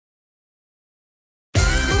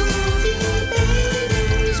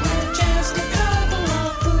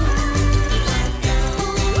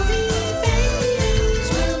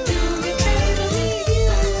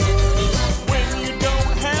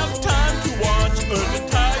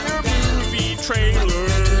trailer.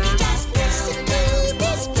 Just listen to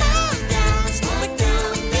this podcast. We're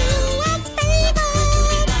doing you a favor.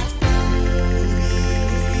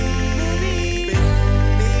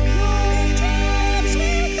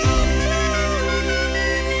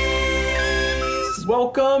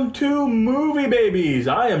 Welcome to Movie Babies.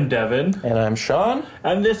 I am Devin, And I'm Sean.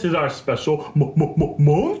 and this is our special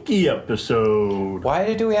monkey episode.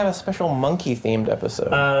 Why do we have a special monkey-themed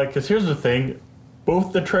episode? Because here's the thing.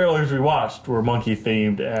 Both the trailers we watched were monkey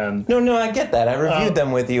themed, and No, I get that. I reviewed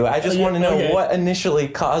them with you. I just yeah, want to know okay. what initially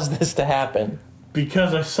caused this to happen.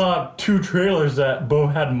 because I saw two trailers that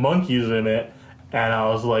both had monkeys in it, and I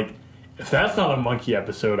was like, if that's not a monkey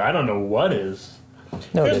episode, I don't know what is.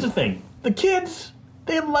 Noted. Here's the thing. The kids,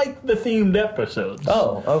 they like the themed episodes.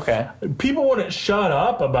 Oh, okay. People wouldn't shut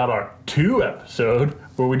up about our 2 episode,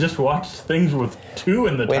 where we just watched things with 2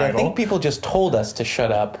 in the Wait, title. I think people just told us to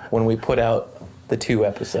shut up when we put out the 2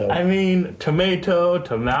 episode. I mean, tomato.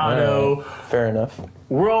 Fair enough.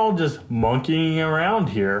 We're all just monkeying around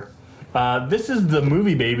here. This is the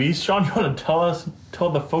Movie Babies. Sean, you want to tell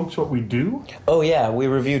the folks what we do? Oh, yeah, we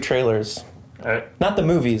review trailers. Well, Not the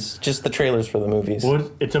movies, just the trailers for the movies.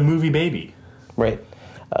 it's a movie baby. Right.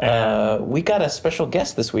 We got a special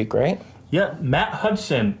guest this week, right? Yeah, Matt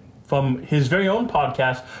Hudson from his very own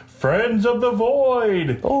podcast, Friends of the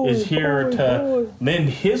Void, is here to lend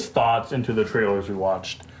his thoughts into the trailers we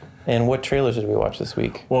watched. And what trailers did we watch this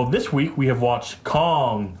week? Well, this week we have watched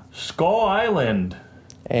Kong, Skull Island.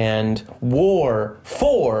 And War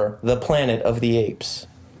for the Planet of the Apes.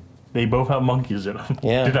 They both have monkeys in them.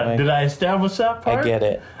 Yeah, Did I establish that part? I get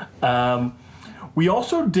it. We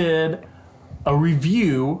also did a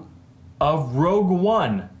review of Rogue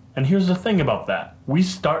One. And here's the thing about that.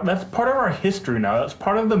 That's part of our history now. That's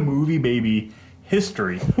part of the Movie Baby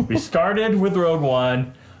history. We started with Rogue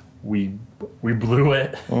One. We blew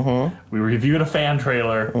it. Mm-hmm. We reviewed a fan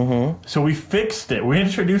trailer. Mm-hmm. So we fixed it. We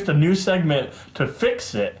introduced a new segment to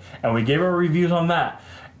fix it. And we gave our reviews on that.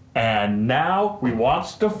 And now we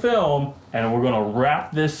watched the film, and we're going to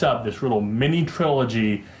wrap this up, this little mini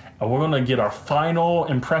trilogy, and we're going to get our final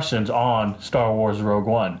impressions on Star Wars Rogue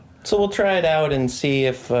One. So we'll try it out and see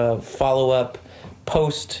if follow-up,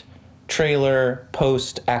 post-trailer,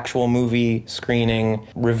 post-actual movie screening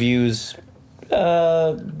reviews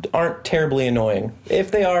aren't terribly annoying.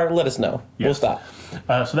 If they are, let us know. Yes. We'll stop.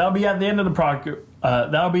 So that'll be at the end of the podcast.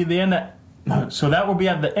 So that will be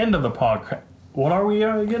at the end of the podcast. What are we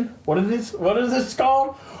again? What is this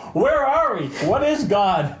called? Where are we? What is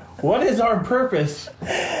God? What is our purpose?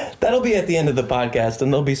 That'll be at the end of the podcast,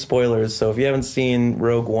 and there'll be spoilers. So if you haven't seen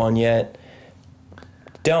Rogue One yet,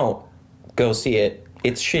 don't go see it.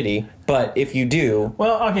 It's shitty. But if you do...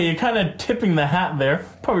 Well, okay, you're kind of tipping the hat there.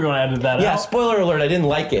 Probably going to edit that out. Yeah, spoiler alert, I didn't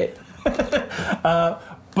like it.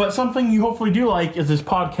 But something you hopefully do like is this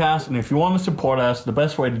podcast, and if you want to support us, the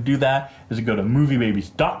best way to do that is to go to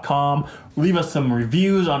moviebabies.com, leave us some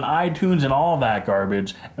reviews on iTunes and all that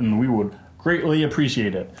garbage, and we would greatly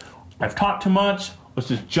appreciate it. I've talked too much. Let's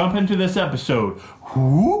just jump into this episode.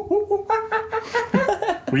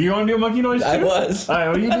 Were you going to do a monkey noise too? I was. All right,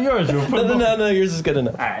 well, you do yours. No, yours is good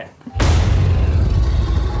enough. All right.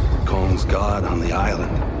 Kong's God on the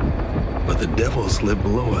island, but the devils live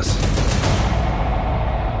below us.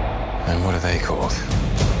 And what are they called?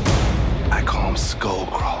 I call them skull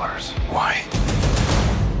crawlers. Why?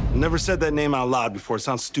 Never said that name out loud before. It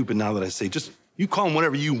sounds stupid now that I say. Just you call them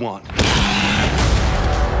whatever you want.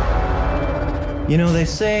 You know, they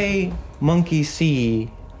say monkey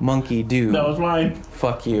see, monkey do. That was mine.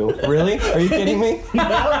 Fuck you. Really? Are you kidding me? All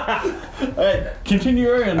right, continue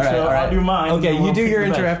your intro. All right. I'll do mine. Okay, and you we'll do pick your the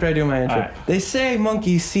intro best. after I do my intro. All right. They say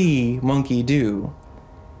monkey see, monkey do.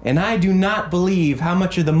 And I do not believe how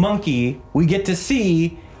much of the monkey we get to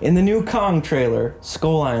see in the new Kong trailer,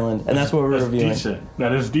 Skull Island. And that's what we're That's reviewing. decent.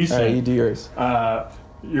 That is decent. All right, you do yours.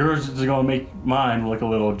 Yours is going to make mine look a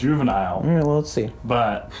little juvenile. All right, well, let's see.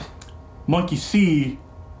 But monkey see,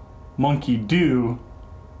 monkey do.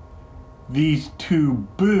 These two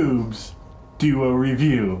boobs do a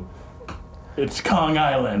review. It's Kong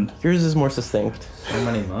Island. Yours is more succinct. So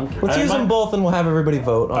many monkeys. Let's use them both and we'll have everybody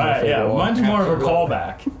vote on the favorite Yeah, one. mine's more of a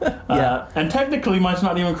callback. Yeah. And technically mine's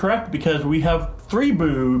not even correct because we have 3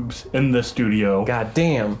 boobs in the studio. God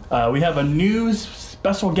damn. We have a new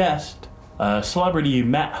special guest, celebrity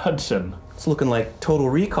Matt Hudson. It's looking like Total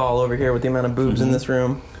Recall over here with the amount of boobs in this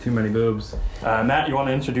room. Too many boobs. Matt, you want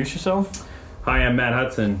to introduce yourself? Hi, I'm Matt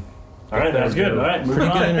Hudson. All right, that's good. All right, moving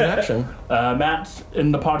Pretty good on. introduction. Matt's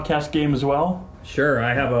in the podcast game as well. Sure,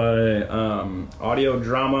 I have a audio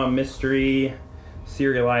drama mystery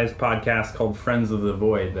serialized podcast called Friends of the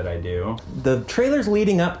Void that I do. The trailers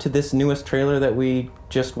leading up to this newest trailer that we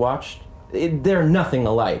just watched, they're nothing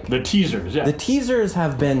alike. The teasers, yeah. The teasers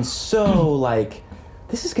have been so like,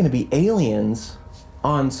 this is going to be aliens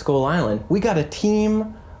on Skull Island. We got a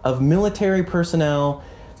team of military personnel.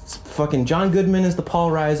 Fucking John Goodman is the Paul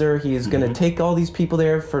Reiser. He's going to take all these people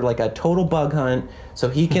there for like a total bug hunt so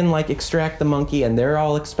he can like extract the monkey, and they're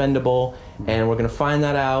all expendable, and we're going to find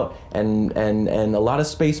that out, and a lot of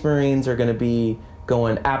space marines are going to be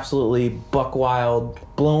going absolutely buck wild,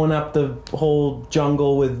 blowing up the whole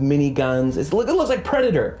jungle with mini guns. It looks like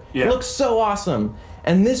Predator. Yeah. It looks so awesome.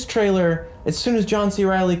 And this trailer, as soon as John C.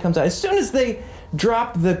 Reilly comes out, as soon as they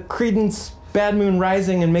drop the Creedence Bad Moon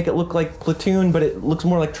Rising and make it look like Platoon, but it looks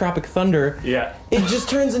more like Tropic Thunder, Yeah. it just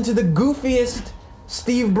turns into the goofiest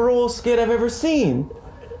Steve Brule skit I've ever seen.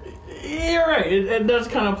 You're right. It does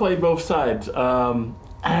kind of play both sides.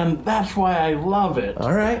 And that's why I love it.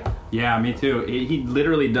 All right. Yeah, me too. He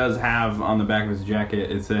literally does have on the back of his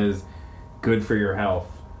jacket, it says, "Good for your health,"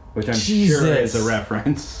 which I'm sure Jesus. is a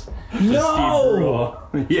reference to No! Steve Brule.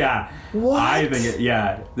 Yeah. What? I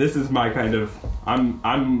think this is my kind of,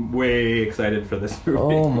 I'm way excited for this movie.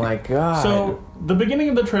 Oh my god. So the beginning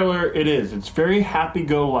of the trailer, it's very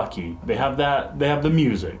happy-go-lucky. They have the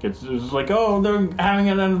music. It's like, oh, they're having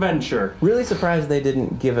an adventure. really surprised they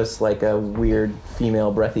didn't give us like a weird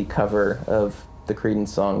female breathy cover of the Creedence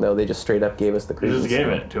song, though. They just straight up gave us the They Creedence just gave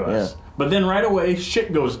song. it to us. Yeah. But then right away,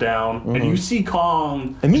 shit goes down, and you see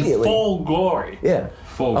Kong Immediately. in full glory. Yeah.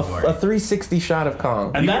 Full A glory. 360 shot of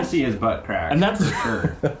Kong. And You can that's see his butt crack. and that's for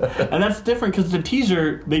sure. and that's different because the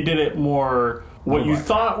teaser they did it more what you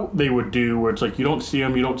thought they would do, where it's like you don't see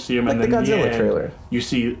him, Like and the then in Godzilla end, trailer. you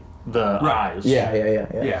see the eyes. Yeah.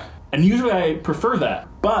 Yeah. And usually I prefer that,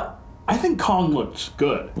 but I think Kong looks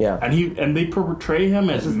good. Yeah. And they portray him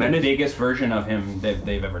as This is the menacing. biggest version of him that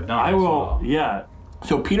they've ever done. I as will, well. yeah.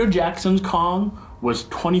 So Peter Jackson's Kong was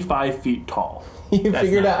 25 feet tall. You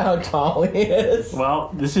figured out how tall he is. Well,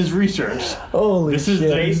 this is research. Holy This is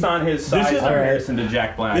shit. Based on his size is- comparison to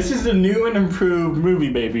Jack Black. This is a new and improved movie,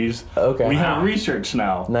 babies. Okay. We Wow. have research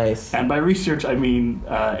now. Nice. And by research, I mean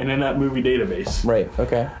Internet Movie Database. Right,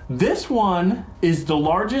 okay. This one is the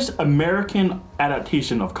largest American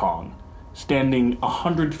adaptation of Kong, standing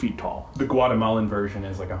 100 feet tall. the Guatemalan version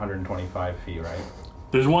is like 125 feet, right?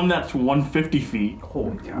 There's one that's 150 feet.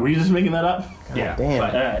 Holy cow. Were you just making that up? Yeah, damn.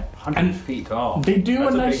 but Alright. 100 And feet tall. They do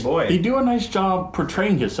That's a a nice big boy. They do a nice job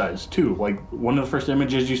portraying his size too. Like one of the first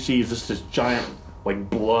images you see is just this giant like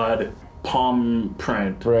blood palm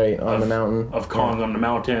print Right, on the mountain. of Kong on the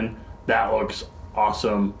mountain. That looks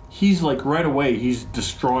awesome. He's like right away he's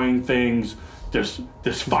destroying things. There's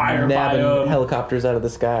fire by Nabbing him. helicopters out of the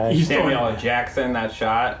sky. He's Samuel throwing, L. Jackson, that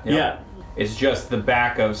shot. Yep. yeah. It's just the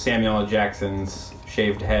back of Samuel L. Jackson's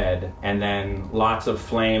shaved head, and then lots of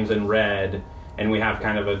flames and red, and we have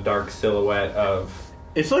kind of a dark silhouette of.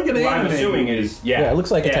 It's like an What I'm anime assuming movie. is Yeah, it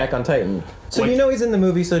looks like yeah. Attack on Titan. So Like- you know he's in the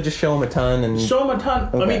movie, so just show him a ton and... Show him a ton.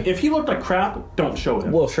 I Okay. mean, if he looked like crap, don't show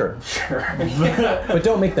him. Well, sure. But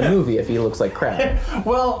don't make the movie if he looks like crap.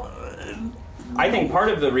 Well, I think part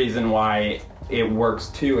of the reason why it works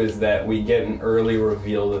too is that we get an early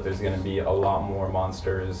reveal that there's going to be a lot more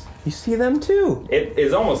monsters. You see them too. It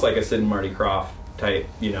is almost like a Sid and Marty Krofft type,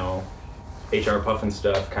 HR Puffin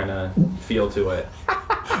stuff kind of feel to it.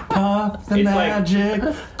 Puff the It's like- magic.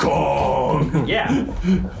 Kong. Yeah.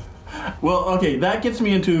 Well, okay, that gets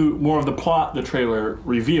me into more of the plot the trailer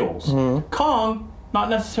reveals. Kong, not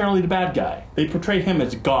necessarily the bad guy. They portray him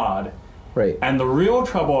as God. Right. And the real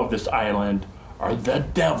trouble of this island are the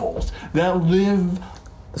devils that live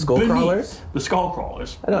The skull beneath. crawlers? The skull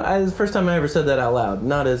crawlers. It's the first time I ever said that out loud.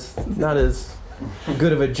 Not as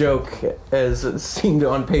good of a joke as it seemed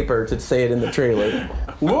on paper to say it in the trailer.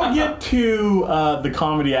 We'll get to the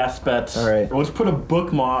comedy aspects. All right. Let's put a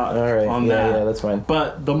bookmark All right. on Yeah, that. yeah, that's fine.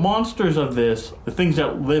 But the monsters of this, the things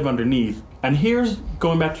that live underneath, and here's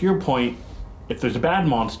going back to your point, if there's a bad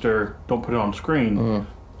monster, don't put it on screen. Mm-hmm.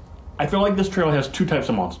 I feel like this trailer has two types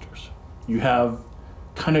of monsters. You have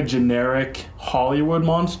kind of generic Hollywood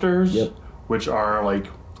monsters, Yep. which are like,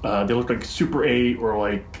 they look like Super 8 or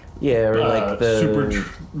like Yeah, or like the...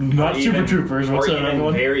 not Super Troopers, what's or that other even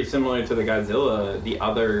one? very similar to the Godzilla, the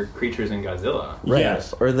other creatures in Godzilla. Right.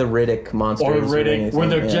 Yes. Or the Riddick monsters. Or Riddick, anything, where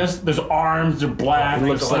they're yeah. just, there's arms, they're black. It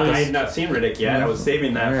looks So like I a- had not seen Riddick yet. I was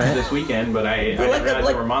saving that Alright. for this weekend, but I didn't like- realize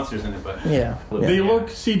like- there were monsters in it. But Yeah. They Yeah. look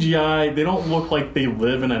CGI, they don't look like they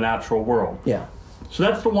live in a natural world. Yeah. So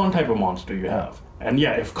that's the one type of monster you have. And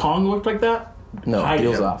yeah, if Kong looked like that, No, hide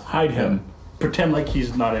deals him. off. Hide him. Pretend like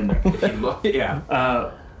he's not in there. yeah,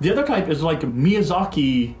 The other type is like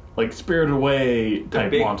Miyazaki like Spirited Away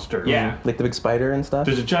type big- monster. Yeah. Like the big spider and stuff?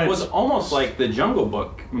 There's a It giant. was almost like the Jungle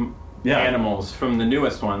Book Yeah. animals from the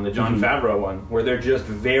newest one, the Jon Favreau one, where they're just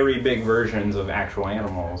very big versions of actual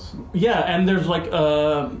animals. Yeah, and there's like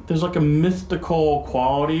a mystical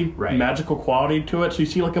quality, Right. magical quality to it. So you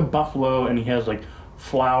see like a buffalo, and he has like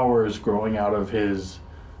flowers growing out of his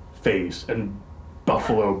face and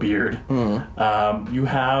buffalo beard. You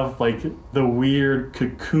have like the weird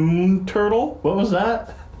cocoon turtle. What was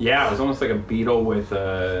that? Yeah, it was almost like a beetle with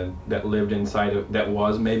that lived inside of that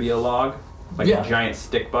was maybe a log, like Yeah. a giant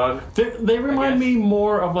stick bug. They remind guess. me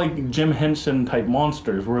more of like Jim Henson type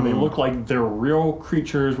monsters, where they look like they're real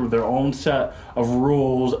creatures with their own set of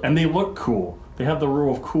rules, and they look cool. They have the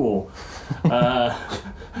rule of cool.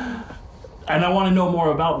 And I want to know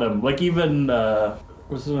more about them. Like even,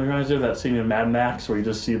 what's the reminds me of that scene in Mad Max where you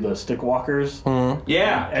just see the stick walkers?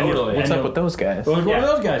 Yeah, And you- totally. and What's you- up with those guys? Well, it's one of Yeah.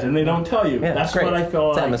 those guys, and they don't tell you. Yeah, That's great. what I feel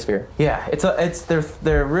It's like. atmosphere. Yeah,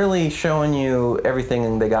 they're really showing you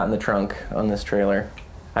everything they got in the trunk on this trailer.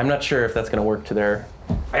 I'm not sure if that's going to work to their.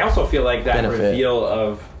 I also feel like that Benefit. reveal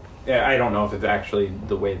of, I don't know if it's actually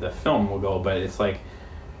the way the film will go, but it's like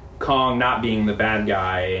Kong not being the bad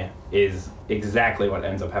guy is exactly what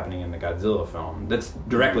ends up happening in the Godzilla film. That's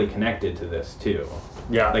directly connected to this too.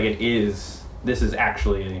 Yeah. Like this is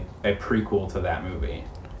actually a prequel to that movie.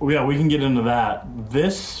 Yeah, we can get into that.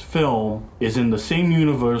 This film is in the same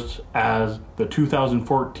universe as the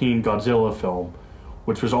 2014 Godzilla film,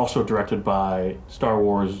 which was also directed by Star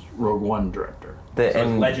Wars Rogue One director.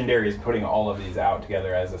 And Legendary is putting all of these out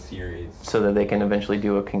together as a series. so that they can eventually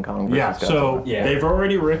do a King Kong versus Yeah, Godzilla. so Yeah. they've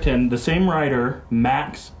already written, the same writer,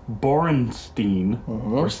 Max Borenstein,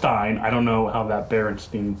 or Stein, I don't know how that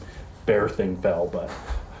Berenstein bear thing fell, but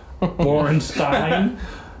Borenstein.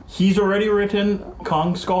 He's already written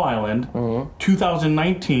Kong Skull Island,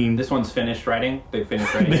 2019. This one's finished writing. They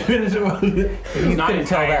finished writing. They it. finished it. It's not couldn't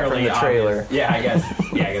tell that from entirely the trailer. obvious. Yeah, I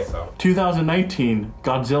guess. Yeah, I guess so. 2019,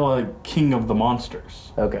 Godzilla King of the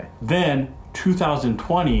Monsters. Okay. Then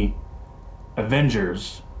 2020,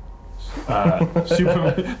 Avengers.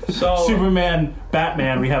 Superman,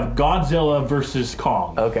 Batman. We have Godzilla versus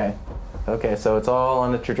Kong. Okay. Okay, so it's all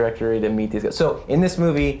on the trajectory to meet these guys. So in this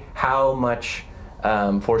movie, how much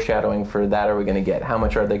foreshadowing for that are we going to get? How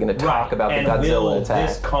much are they going to talk about and the Godzilla will attack?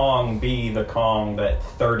 this Kong be the Kong that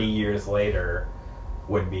 30 years later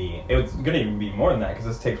would be? It's going to even be more than that because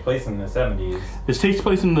this takes place in the 70s. This takes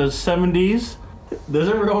place in the 70s. There's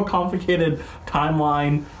a real complicated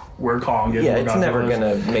timeline where Kong is. Yeah, where it's Godzilla never is. going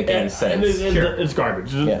to make any And sense. it's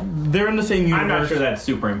garbage. Yeah. They're in the same universe. I'm not sure that's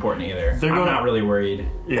super important either. They're I'm gonna- not really worried.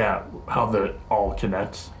 Yeah, how that all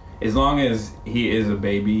connects. As long as he is a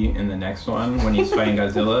baby in the next one when he's fighting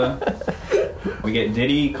Godzilla, we get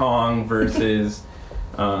Diddy Kong versus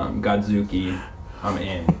Godzuki. I'm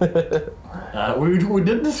in. We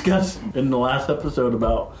did discuss in the last episode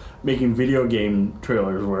about making video game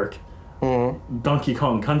trailers work. Donkey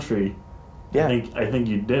Kong Country. Yeah. I think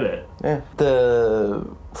you did it. Yeah. The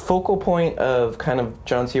focal point of kind of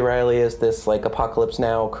John C. Reilly is this like Apocalypse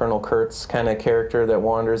Now, Colonel Kurtz kind of character that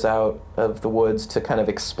wanders out of the woods to kind of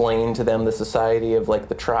explain to them the society of like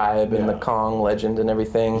the tribe and the Yeah. Kong legend and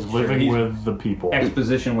everything. Living he's- with the people.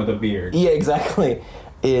 Exposition with a beard. Yeah, exactly.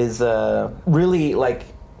 Is really like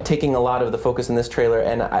taking a lot of the focus in this trailer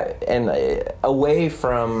and away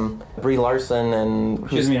from Brie Larson and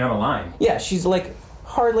She doesn't even have a line. yeah, she's like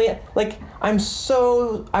hardly like I was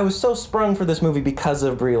so sprung for this movie because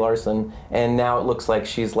of Brie Larson, and now it looks like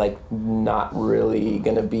she's like not really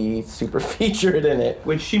gonna be super featured in it.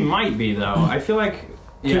 Which she might be, though. I feel like,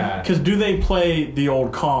 yeah. Because do they play the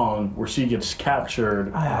old Kong where she gets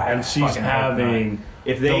captured and she's fucking hope having not.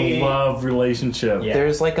 If they- the love relationship? Yeah.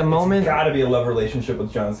 There's like a moment. Gotta be a love relationship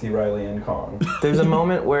with John C. Reilly and Kong. There's a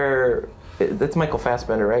moment where it's Michael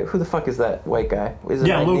Fassbender, right? Who the fuck is that white guy? Is it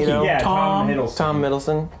Yeah, Loki. Magneto? Yeah. Tom Tom- Hiddleston. Tom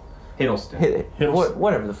Middleton. Hiddleston.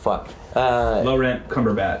 Whatever the fuck. Low rent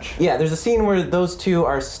Cumberbatch. Yeah, there's a scene where those two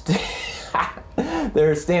are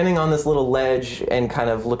they're standing on this little ledge and kind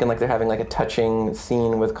of looking like they're having like a touching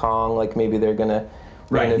scene with Kong, like maybe they're gonna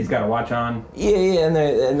Right, he's got a watch on. yeah, and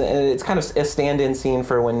it's kind of a stand-in scene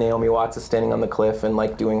for when Naomi Watts is standing on the cliff and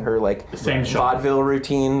like doing her like Same shot. vaudeville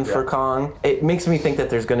routine for Kong. It makes me think that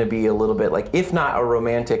there's going to be a little bit like, if not a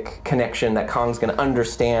romantic connection, that Kong's going to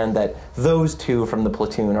understand that those two from the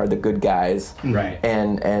platoon are the good guys, Right.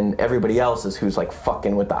 and everybody else is who's like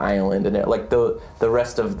fucking with the island, and like the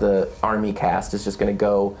rest of the army cast is just going to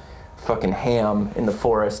go fucking ham in the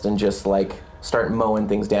forest and just like start mowing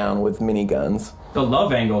things down with miniguns. The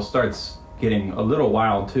love angle starts getting a little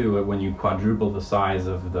wild too when you quadruple the size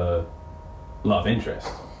of the love interest.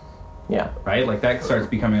 Yeah. right? Like that starts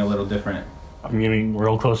becoming a little different. I'm getting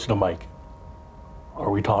real close to the mic.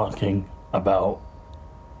 Are we talking about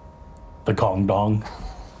the Kong Dong?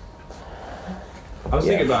 I was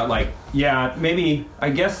thinking about like, yeah, maybe, I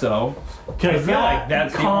guess so. I Because feel like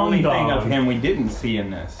that's the Kong only thing of Dong, him we didn't see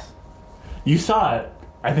in this. you saw it.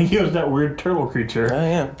 I think it was that weird turtle creature Oh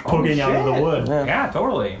yeah. poking out of the shit. wood. Yeah,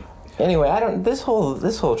 totally. Anyway, I don't. This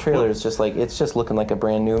whole trailer is just like it's just looking like a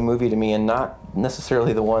brand new movie to me, and not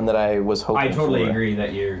necessarily the one that I was hoping. I totally for. agree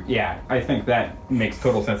that you're. Yeah, I think that makes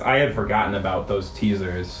total sense. I had forgotten about those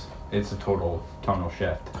teasers. It's a total tonal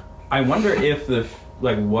shift. I wonder if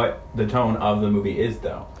what the tone of the movie is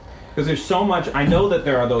though, because there's so much. I know that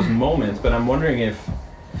there are those moments, but I'm wondering if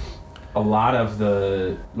a lot of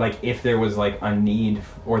the if there was like a need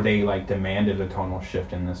or they like demanded a tonal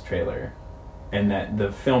shift in this trailer, and that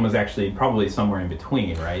the film is actually probably somewhere in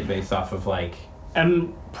between, right? Based off of like.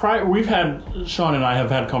 And Sean and I have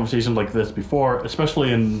had conversations like this before,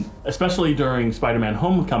 especially during Spider-Man: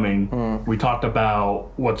 Homecoming. We talked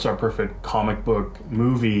about what's our perfect comic book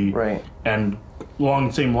movie, Right. And along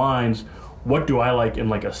the same lines, what do I like in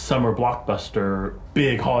like a summer blockbuster,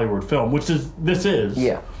 big Hollywood film, which this is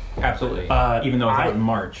Yeah. Absolutely. Uh, Even though it's I- out in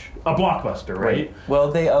March. a blockbuster, right?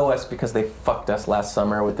 Well, they owe us because they fucked us last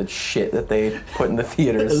summer with the shit that they put in the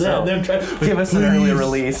theaters. So Them try- give us an early Please.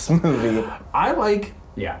 release movie. I like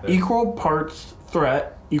Yeah. equal parts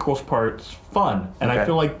threat equals parts fun, and I Okay.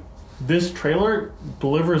 feel like this trailer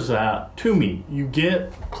delivers that to me. You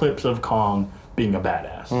get clips of Kong being a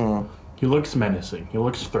badass. He looks menacing. He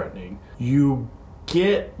looks threatening. You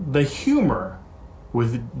get the humor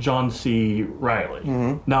with John C.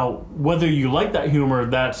 Reilly. Now, whether you like that humor,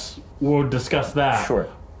 we'll discuss that. Sure.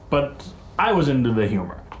 But I was into the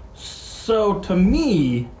humor. So to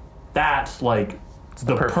me, that's like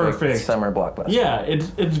the perfect summer blockbuster. yeah, it's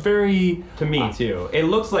very To me, too. It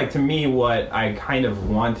looks like, to me, what I kind of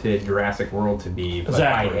wanted Jurassic World to be, but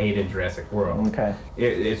Exactly. I hated Jurassic World. Okay.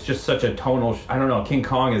 It's just such a tonal... I don't know, King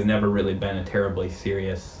Kong has never really been a terribly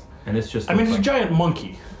serious... And it's just... I mean, looks it's a like, giant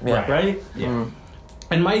monkey, Yeah. right? Yeah.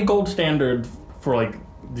 And my gold standard for like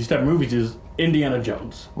these type of movies is Indiana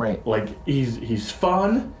Jones. Right. Like he's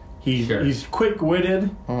fun, Sure. he's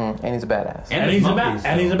quick-witted, And he's a badass. And and he's monkeys,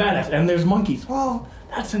 and he's a though. badass. And there's monkeys. Well,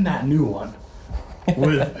 that's in that new one.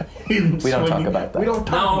 With we don't talk about that. We don't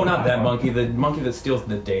talk No, about not that monkey. The monkey that steals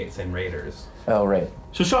the dates in Raiders. Oh, right.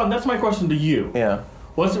 So Sean, that's my question to you. Yeah.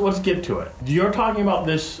 Let's get to it. You're talking about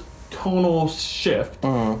this tonal shift.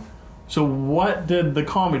 So what did the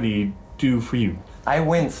comedy do for you? I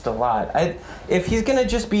winced a lot. If he's gonna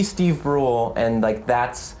just be Steve Brule and like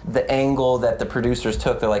that's the angle that the producers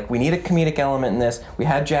took, they're like, we need a comedic element in this. We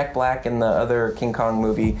had Jack Black in the other King Kong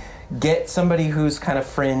movie. Get somebody who's kind of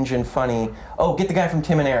fringe and funny. Oh, get the guy from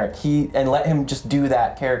Tim and Eric. And let him just do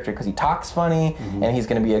that character because he talks funny and he's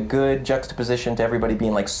gonna be a good juxtaposition to everybody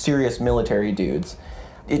being like serious military dudes.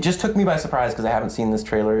 It just took me by surprise because I haven't seen this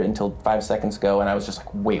trailer until 5 seconds ago, and I was just like,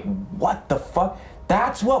 wait, what the fuck?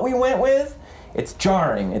 That's what we went with? It's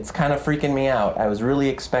jarring. It's kind of freaking me out. I was really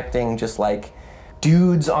expecting just like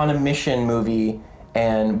dudes on a mission movie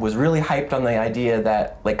and was really hyped on the idea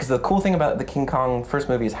that, like, because the cool thing about the King Kong first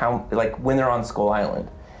movie is how, like, when they're on Skull Island.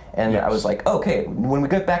 And I was like, okay, when we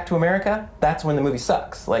get back to America, that's when the movie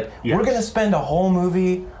sucks. Like, Yes. we're gonna spend a whole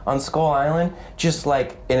movie on Skull Island, just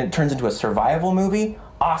like, and it turns into a survival movie.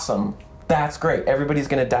 Awesome. That's great. Everybody's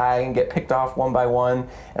gonna die and get picked off one by one,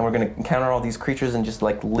 and we're gonna encounter all these creatures and just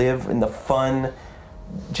like live in the fun,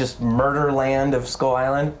 just murder land of Skull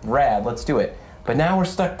Island. Rad, let's do it. But now we're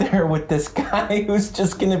stuck there with this guy who's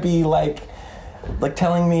just gonna be like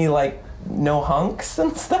telling me like no hunks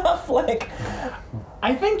and stuff. Like,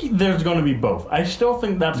 I think there's going to be both. I still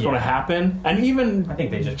think that's going to happen. And even I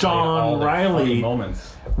think they just played all John the funny Riley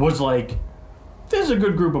moments. was like, this is a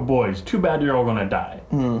good group of boys. Too bad you're all going to die.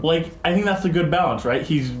 Like, I think that's a good balance, right?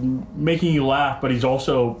 He's making you laugh, but he's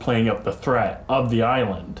also playing up the threat of the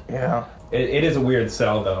island. yeah. It is a weird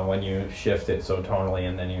sell, though, when you shift it so tonally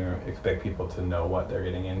and then you expect people to know what they're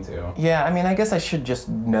getting into. Yeah, I mean, I guess I should just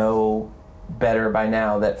know better by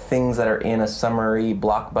now that things that are in a summery,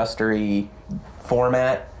 blockbustery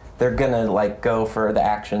format, they're gonna like go for the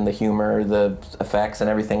action, the humor, the effects, and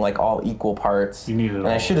everything like all equal parts. You need it and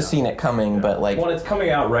I all, should have yeah. seen it coming, but like, Well, it's coming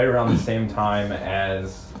out right around the same time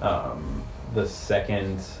as the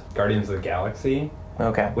second Guardians of the Galaxy,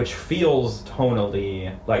 okay, which feels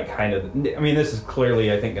tonally like kind of... I mean, this is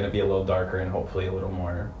clearly, I think, going to be a little darker and hopefully a little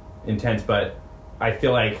more intense, but I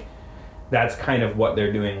feel like that's kind of what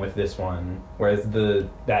they're doing with this one, whereas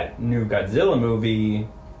that new Godzilla movie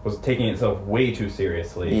was taking itself way too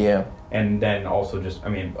seriously. yeah, And then also just, I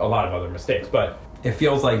mean, a lot of other mistakes, but it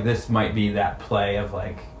feels like this might be that play of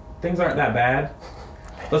like things aren't that bad.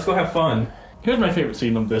 Let's go have fun. Here's my favorite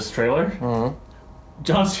scene of this trailer.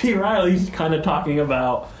 John C. Reilly's kind of talking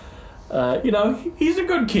about, he's a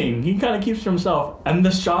good king. He kind of keeps to himself. And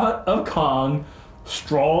the shot of Kong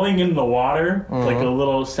strolling in the water like a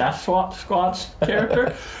little Sasquatch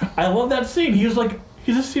character. I love that scene. He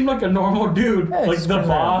just seemed like a normal dude, Yeah, like just the goes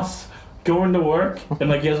boss going to work, and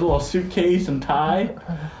like he has a little suitcase and tie.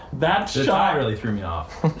 That The shot tie really threw me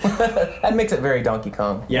off. That makes it very Donkey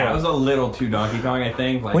Kong. Yeah, it was a little too Donkey Kong, I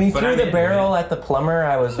think. Like, When he but threw I'm the into barrel it. at the plumber,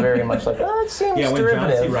 I was very much like, oh, it seems Yeah, when John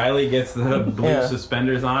derivative. C. Reilly gets the blue Yeah.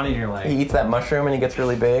 suspenders on, and you're like, He eats that mushroom and he gets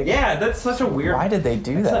really big. yeah, that's such a weird. Why did they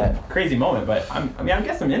do It's that? a crazy moment, but I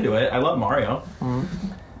guess I'm into it. I love Mario.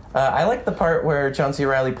 I like the part where John C.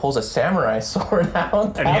 Reilly pulls a samurai sword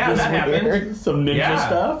out. and Yeah, was that happened. weird. Some ninja Yeah.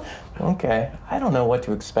 stuff. Okay, I don't know what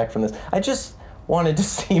to expect from this. I just wanted to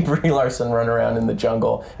see Brie Larson run around in the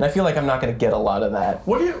jungle, and I feel like I'm not going to get a lot of that.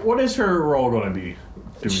 What is her role going to be?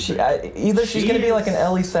 Do we think? Either she's going to be like an She's-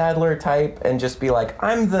 Ellie Sadler type and just be like,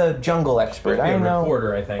 I'm the jungle expert. Supposed to be I a know.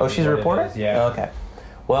 reporter, I think, Oh, is she's a what it reporter? is, yeah. Okay.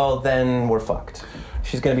 Well, then we're fucked.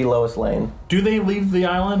 She's going to be Lois Lane. Do they leave the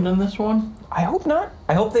island in this one? I hope not.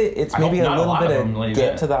 I hope that it's I maybe hope a not a little lot bit of of them leave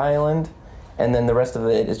get it. to the island, and then the rest of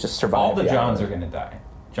it is just survive. All the Johns island. are gonna die.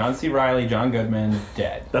 John C. Reilly, John Goodman,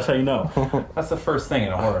 dead. That's how you know. That's the first thing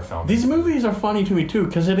in a horror film. These movies are funny to me too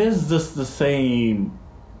because it is just the same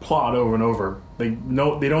plot over and over. They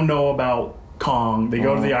don't know about Kong. They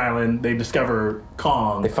go to the island. They discover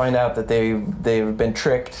Kong. They find out that they've been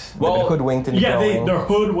tricked. They've Well, been hoodwinked into yeah, going. they're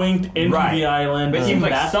hoodwinked into Right. the island. But it seems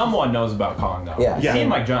like That's- someone knows about Kong, though. Yeah. It Yeah. seemed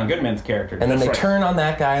like John Goodman's character. And then they right. turn on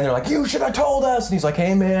that guy and they're like, you should have told us. And he's like,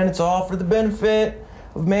 hey man, it's all for the benefit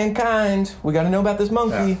of mankind. We got to know about this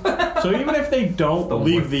monkey. So even if they don't the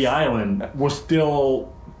leave worst. the island, we're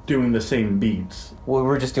still doing the same beats. Well,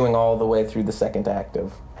 we're just doing all the way through the second act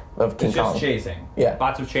of King It's Kong. just chasing. Yeah.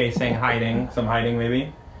 Lots of chasing, hiding, some hiding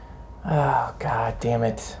maybe. Oh god damn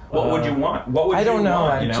it. What would you want? What would I don't you know.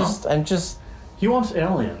 want, I'm you know? just. He wants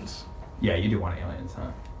aliens. Yeah, you do want aliens, huh?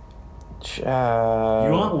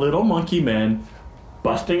 You want little monkey men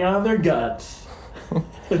busting out of their guts.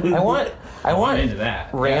 I want I'm into that.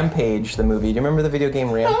 Rampage, the movie. Do you remember the video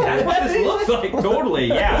game Rampage? That's what this looks like, totally.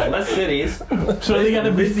 Yeah, less cities. So they got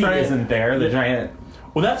to be Busy friends. isn't there, the giant...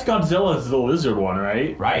 Well, that's Godzilla's the lizard one,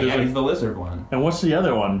 right? Right, There's yeah, like- he's the lizard one. and what's the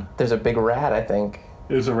other one? There's a big rat, I think.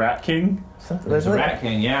 There's a Rat King. There's a Rat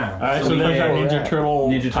King, yeah. All right, so we there's get our Ninja Rat. Turtle.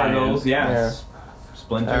 Ninja Turtles, tie-in. yeah.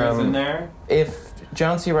 Splinter is in there. If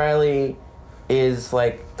John C. Reilly is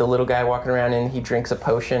like the little guy walking around and he drinks a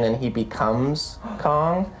potion and he becomes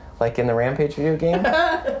Kong, like in the Rampage video game.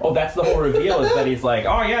 Oh, that's the whole reveal is that he's like,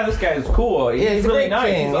 oh yeah, this guy is cool. He's, Yeah, he's a really great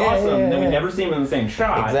nice. king. He's Yeah, awesome. yeah, Then we yeah. never see him in the same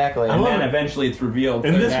shot. Exactly. And love then it. eventually it's revealed.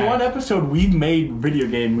 In through this that. one episode, we've made video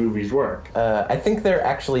game movies work. I think they're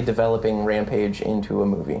actually developing Rampage into a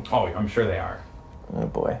movie. Oh, I'm sure they are. Oh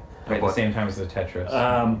boy. Right at the same time as the Tetris.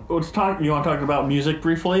 Let's talk. You want to talk about music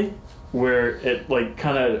briefly, where it like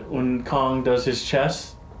kind of when Kong does his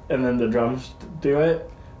chest and then the drums do it.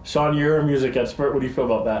 Sean, you're a music expert. What do you feel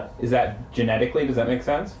about that? Is that genetically? Does that make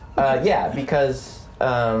sense? Yeah, because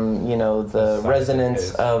the size of resonance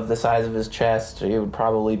his- of the size of his chest, it would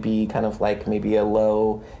probably be kind of like maybe a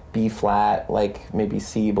low B flat, like maybe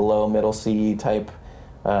C below middle C type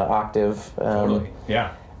octave. Totally.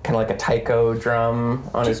 Yeah. Kind of like a taiko drum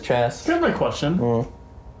on his chest. Here's my question: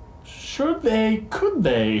 could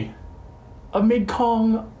they have made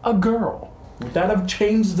Kong a girl? Would that have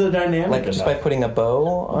changed the dynamic? Like just by enough? putting a bow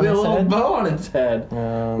on With a his little head? bow on its head.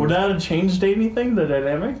 Would that have changed anything? The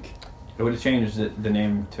dynamic? It would have changed the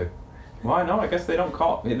name to. Well, no, I guess they don't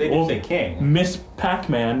call. They do Well, say King. Miss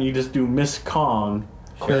Pac-Man. You just do Miss Kong.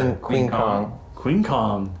 Queen Kong. Queen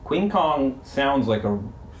Kong. Queen Kong sounds like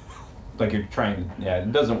you're trying. Yeah,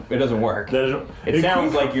 it doesn't work. It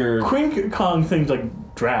sounds like you're. Queen Kong things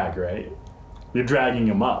like drag, right? You're dragging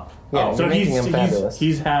him up. Yeah, so you're making him he's fabulous.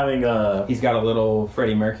 he's having a. He's got a little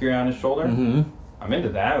Freddie Mercury on his shoulder. Mhm. I'm into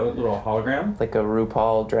that. A little hologram. Like a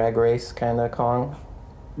RuPaul drag race kind of Kong.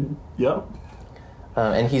 Yep.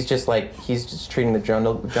 And he's just treating the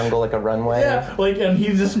jungle like a runway. Yeah, like, and he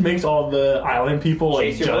just makes all the island people like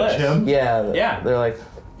Chase your judge bliss. him. Yeah. Yeah. They're like,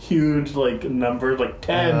 Huge like numbers, like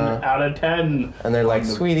 10 out of 10. and they're like,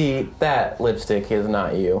 sweetie, that lipstick is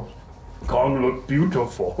not you. Kong look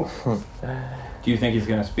beautiful. Do you think he's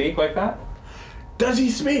gonna speak like that? Does he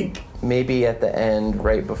speak? Maybe at the end,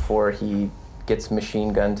 right before he gets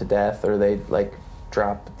machine gunned to death, or they like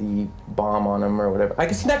drop the bomb on him or whatever. I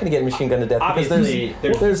guess he's not going to get machine gun to death Obviously,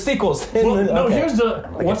 because there's sequels. Well, no, okay. here's the.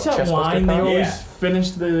 What's a that chest line buster they Kong? always Yeah.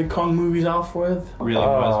 finish the Kong movies off with? Really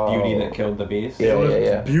was Beauty that killed the Beast. Yeah, It was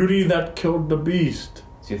yeah. Beauty that killed the beast.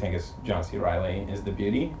 So you think it's John C. Reilly is the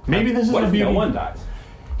Beauty? Maybe this is what a if Beauty. no one dies?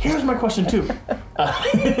 Here's my question too.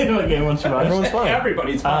 Everyone survives. Everyone's fine.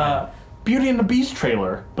 Everybody's fine. Beauty and the Beast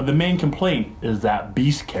trailer, but the main complaint is that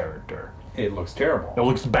Beast character. It looks terrible. It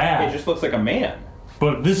looks bad. It just looks like a man.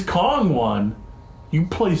 But this Kong one, you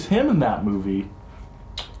place him in that movie,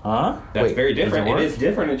 huh? That's Wait, very different. does it It work? is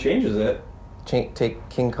different. It changes it. Take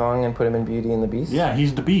King Kong and put him in Beauty and the Beast? Yeah,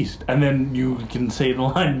 he's the Beast, and then you can say the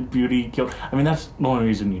line "Beauty killed." I mean, that's the only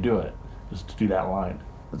reason you do it, is to do that line.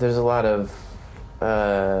 There's a lot of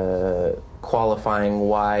qualifying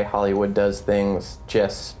why Hollywood does things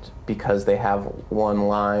just because they have one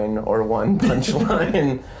line or one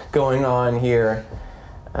punchline going on here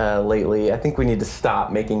lately. I think we need to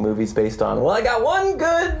stop making movies based on, well, I got one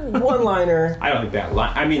good one-liner. I don't think that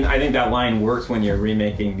line. I mean, I think that line works when you're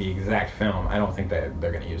remaking the exact film. I don't think that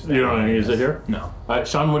they're going to use that. You don't line. use it here? No. All right,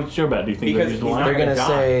 Sean, what's your bet? Do you think Because they'll use the he's line? They're gonna gonna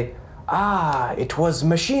die. say, it was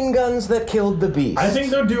machine guns that killed the Beast. I think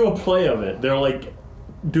they'll do a play of it. They'll like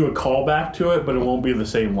do a callback to it, but it won't be the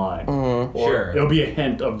same line. Or Sure. it'll be a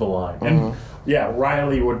hint of the line. And yeah,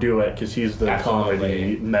 Riley would do it because he's the Absolutely.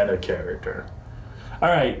 comedy meta character. All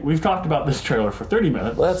right, we've talked about this trailer for 30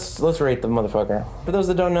 minutes. Let's rate the motherfucker. For those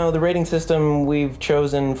that don't know, the rating system we've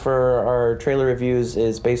chosen for our trailer reviews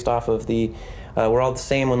is based off of the We're All the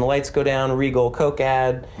Same When the Lights Go Down Regal Coke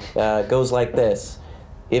ad. Goes like this.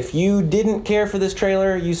 If you didn't care for this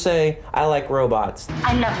trailer, you say, I like robots.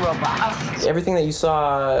 I love robots. Everything that you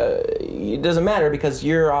saw, it doesn't matter because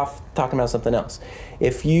you're off talking about something else.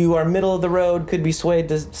 If you are middle of the road, could be swayed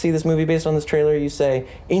to see this movie based on this trailer, you say,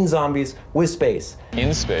 in zombies with space.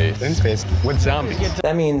 In space with zombies.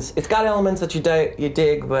 That means it's got elements that you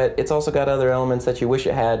dig, but it's also got other elements that you wish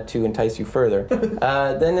it had to entice you further.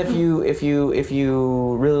 Then if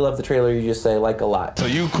you really love the trailer, you just say like a lot. So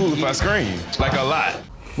you cool if I scream like a lot.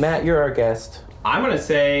 Matt, you're our guest. I'm going to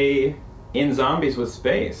say in zombies with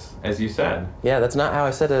space, as you said. Yeah, that's not how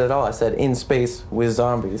I said it at all. I said in space with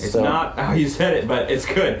zombies. It's so. not how you said it, but it's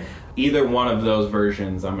good. Either one of those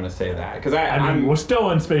versions, I'm going to say that. Because I mean, we're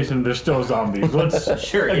still in space and there's still zombies. Let's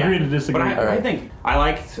Sure, agree yeah. to disagree. But I think I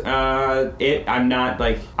liked it. I'm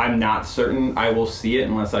not certain I will see it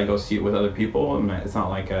unless I go see it with other people. It's not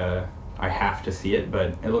like I have to see it,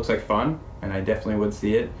 but it looks like fun, and I definitely would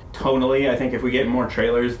see it. Tonally, I think if we get more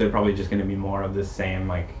trailers, they're probably just going to be more of the same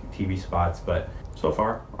like TV spots. But so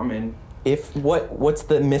far, I'm in. What's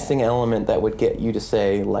the missing element that would get you to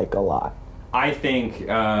say like a lot? I think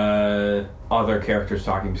other characters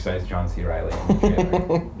talking besides John C. Reilly in the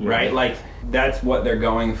trailer. Right? Like, that's what they're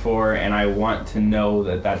going for, and I want to know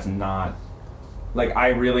that that's not... Like, I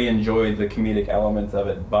really enjoyed the comedic elements of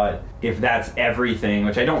it, but if that's everything,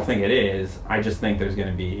 which I don't think it is, I just think there's going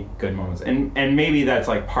to be good moments. And maybe that's,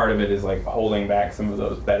 like, part of it is, like, holding back some of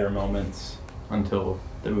those better moments until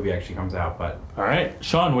the movie actually comes out, but... All right,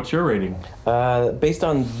 Sean, what's your rating? Based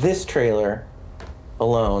on this trailer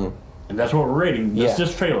alone, And that's what we're rating. Yeah.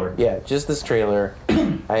 This trailer. yeah, just this trailer,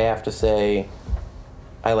 I have to say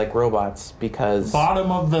I like robots because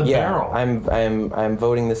Bottom of the barrel. I'm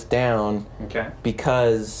voting this down Okay.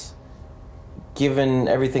 because given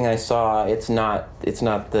everything I saw, it's not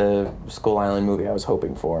the Skull Island movie I was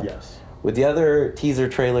hoping for. Yes. With the other teaser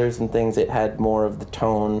trailers and things, it had more of the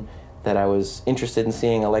tone that I was interested in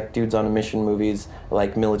seeing. I like dudes on a mission movies. I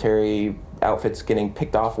like military outfits getting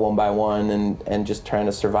picked off one by one and just trying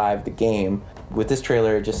to survive the game. With this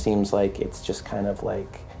trailer, it just seems like it's just kind of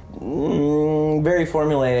like very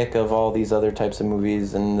formulaic of all these other types of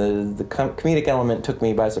movies, and the comedic element took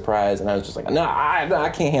me by surprise, and I was just like, no, I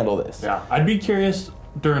can't handle this. Yeah, I'd be curious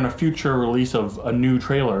during a future release of a new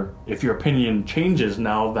trailer if your opinion changes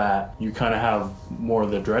now that you kind of have more of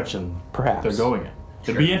the direction Perhaps. they're going in.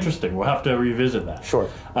 It'd be interesting. We'll have to revisit that. Sure.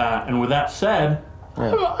 And with that said,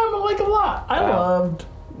 I'm like a lot. I loved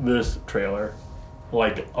this trailer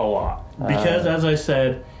like a lot because, as I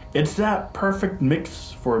said, it's that perfect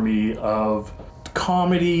mix for me of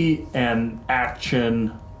comedy and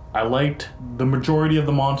action. I liked the majority of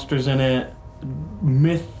the monsters in it.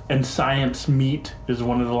 Myth and science meet is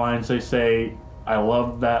one of the lines they say. I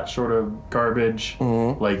love that sort of garbage.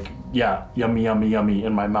 Like, yeah, yummy, yummy, yummy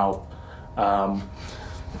in my mouth.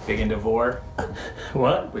 Big into Vor,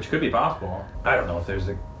 What? which could be possible. I don't know if there's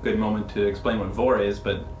a good moment to explain what Vor is,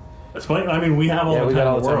 but... Explain. I mean, we have all Yeah, the we time got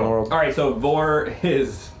all in the the time in the world. world. All right, so Vor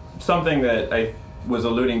is something that I was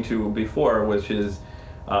alluding to before, which is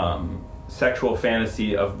sexual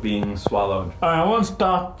fantasy of being swallowed? I want to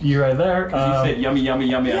stop you right there. You said yummy, yummy,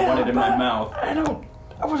 yummy. I want it in my but mouth.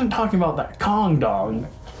 I wasn't talking about that Kong dog.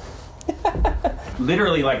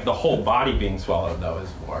 Literally, like the whole body being swallowed, though, is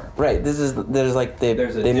more. Right. There's like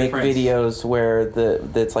There's a they make difference. videos where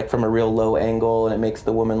it's like from a real low angle and it makes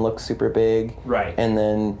the woman look super big. Right. And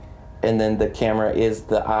then the camera is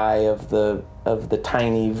the eye of the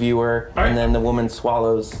tiny viewer, Right. and then the woman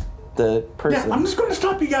swallows the person. Yeah, I'm just going to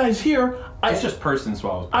stop you guys here. It's just person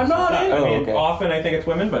swallows. I'm not in- I mean, Oh, okay. often I think it's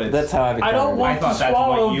women, but it's. That's how I've I don't encountered it. want thought to that's what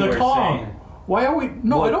swallow you the were Kong. saying. Why are we?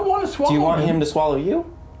 No, What- I don't want to swallow. Do you want him him to swallow you?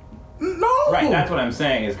 No. Right, that's what I'm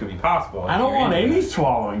saying. Is could be possible. I don't You're want into any it.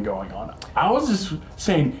 swallowing going on. I was just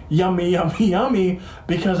saying yummy, yummy, yummy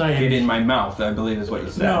because I Get in my mouth, I believe is what you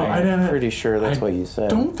said. No, I didn't. Pretty sure that's I what you said.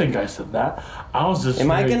 Don't think I said that. I was just. Am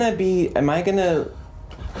I very-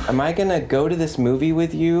 gonna go to this movie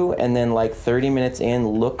with you and then like 30 minutes in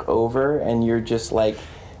look over and you're just like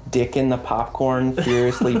dick in the popcorn,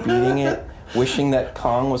 furiously beating it, wishing that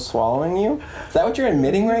Kong was swallowing you? Is that what you're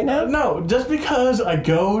admitting right now? No, just because I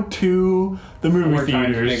go to the movie 4 times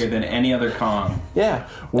bigger theaters than any other Kong. Yeah.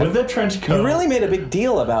 with a trench coat. You really made a big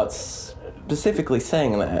deal about specifically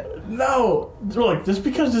saying that. No, look, just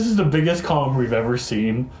because this is the biggest Kong we've ever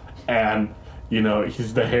seen, and you know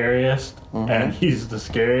he's the hairiest and he's the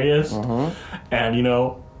scariest, and you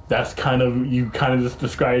know that's you kind of just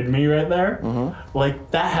described me right there.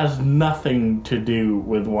 Like that has nothing to do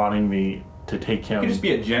with wanting me to take him. It could just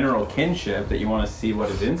be a general kinship that you want to see what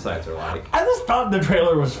his insides are like. I just thought the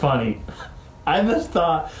trailer was funny. I just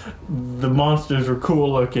thought the monsters were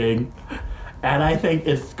cool looking, and I think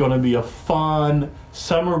it's going to be a fun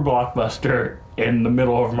summer blockbuster in the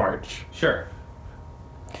middle of March. Sure.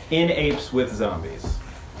 In apes with zombies.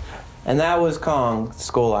 And that was Kong,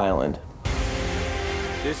 Skull Island.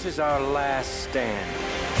 This is our last stand.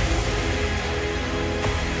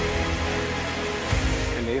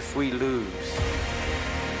 And if we lose,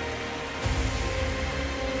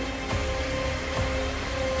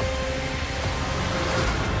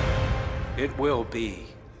 it will be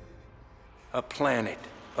a planet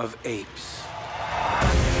of apes.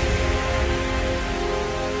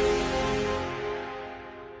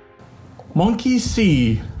 Monkey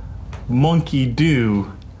see, monkey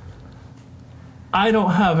do. I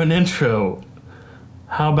don't have an intro.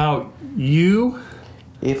 How about you?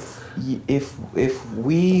 If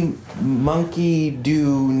we monkey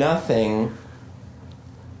do nothing,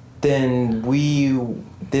 then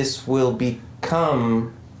this will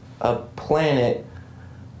become a planet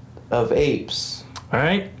of apes. All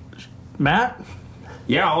right, Matt.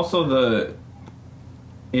 Yeah, also the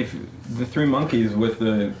three monkeys with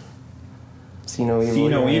the See no evil. See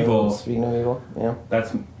no hear evil. See no evil. Yeah.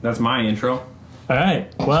 that's my intro. All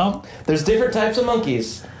right. Well, There's different types of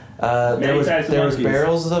monkeys. There Many was types of there was monkeys.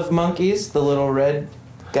 barrels of monkeys, the little red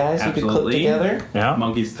guys you could clip Absolutely. together. yeah.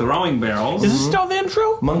 Monkeys throwing barrels. Is this still the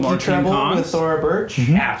intro? Monkey More King Treble Kongs. with Thora Birch.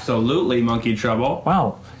 Absolutely, monkey trouble.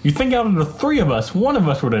 Wow. You think out of the three of us, one of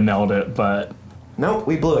us would have nailed it, but Nope,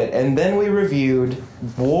 we blew it. And then we reviewed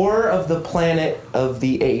War of the Planet of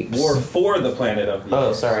the Apes. War for the planet of the Oh,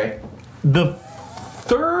 apes. sorry. the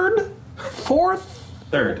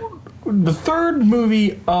third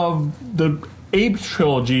movie of the Apes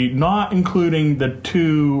trilogy, not including the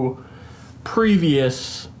two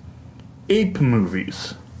previous ape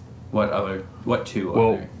movies. What two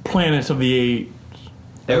Well, other? Planets of the Apes.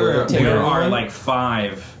 There Timber are one? like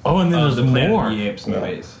 5 Oh, and then of there's the Planet more. of the Apes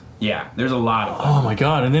movies. Yeah, there's a lot of them. Oh my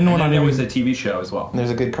god! And then And when I then there even, was a TV show as well.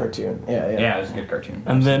 There's a good cartoon. Yeah. Yeah, it was a good cartoon.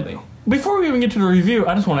 and then Absolutely. before we even get to the review,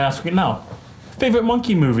 I just want to ask you now: favorite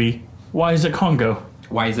monkey movie? Why is it Congo?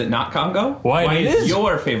 Why is it not Congo? Why it is is?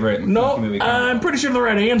 your favorite No, monkey movie Congo? I'm pretty sure the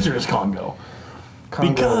right answer is Congo.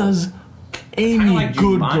 Congo. Because I Amy like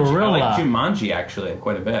Good Jumanji. Gorilla. I like Jumanji actually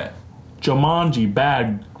quite a bit. Jumanji,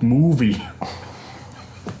 bad movie.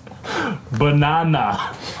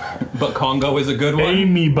 Banana. But Congo is a good one.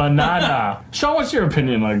 Amy Banana. Sean, what's your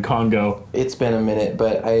opinion on Congo? It's been a minute,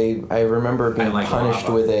 but I remember being like punished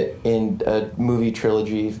lava. with it in a movie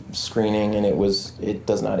trilogy screening, and it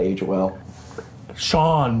does not age well.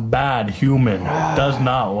 Sean, bad human, does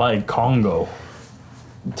not like Congo.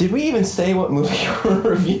 Did we even say what movie we're I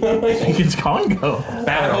reviewing? think it's Congo.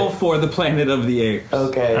 Battle for the Planet of the Apes.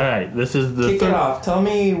 Okay. All right, this is the Kick third. it off. Tell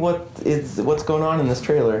me what's going on in this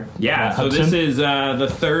trailer. Yeah, Matt so this Hudson? is the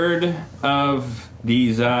third of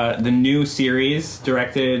these the new series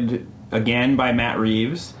directed again by Matt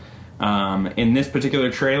Reeves. In this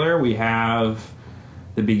particular trailer, we have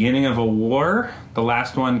the beginning of a war. The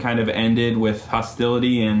last one kind of ended with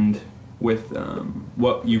hostility and with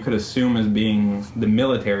what you could assume as being the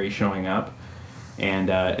military showing up, and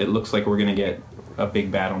it looks like we're gonna get a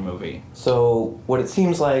big battle movie. So what it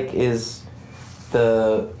seems like is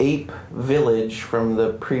the ape village from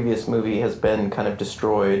the previous movie has been kind of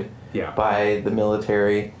destroyed by the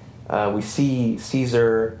military. We see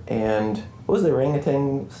Caesar and what was the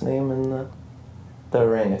orangutan's name in the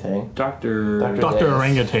orangutan? Dr.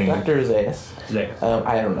 Orangutan. Dr. Zaius.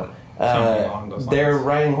 I don't know. Something along those lines. They're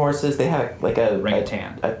riding horses. They have like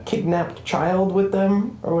Orangutan. a kidnapped child with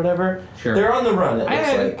them or whatever. Sure. They're on the run. It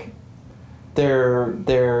looks like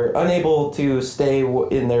they're unable to stay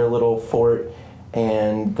in their little fort,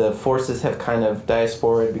 and the forces have kind of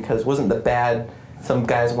diaspored because some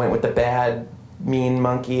guys went with the bad mean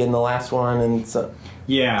monkey in the last one, and so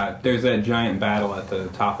Yeah, there's that giant battle at the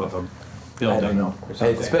top of a building. I don't know. Or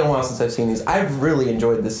something. It's been a while since I've seen these. I've really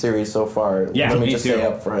enjoyed this series so far. Yeah, Let me me just too. say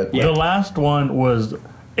up front. Yeah. The last one was.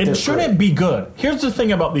 It Different. shouldn't be good. Here's the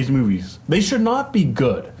thing about these movies. They should not be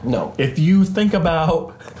good. No. If you think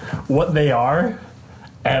about what they are,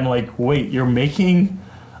 and like, wait, you're making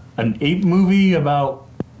an ape movie about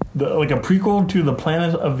like a prequel to the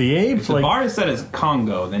Planet of the Apes? If the Like, bar is set as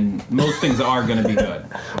Congo, then most things are going to be good.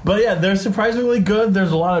 but yeah, they're surprisingly good.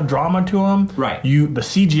 There's a lot of drama to them. Right. The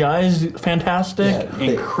CGI is fantastic. Yeah.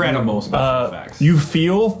 Incredible special effects. You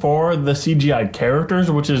feel for the CGI characters,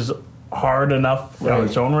 which is hard enough on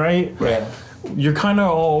its own right. Yeah. You're kind of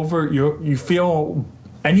all over. You feel,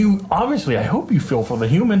 and you obviously, I hope you feel for the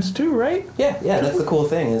humans too, right? Yeah, that's the cool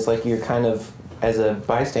thing, is like you're kind of, as a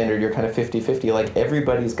bystander, you're kind of 50-50. Like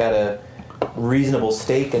everybody's got a reasonable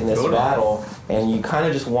stake in this battle, and you kind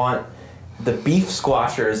of just want the beef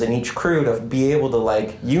squashers in each crew to be able to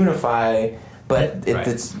like unify, but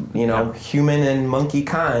it's human and monkey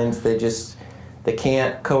kind. They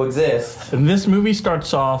can't coexist. And this movie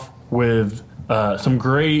starts off with some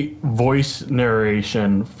great voice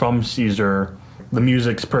narration from Caesar. The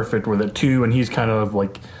music's perfect with it too, and he's kind of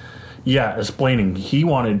like, explaining he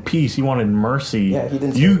wanted peace, he wanted mercy. Yeah, he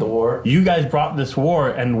didn't start the war. You guys brought this war,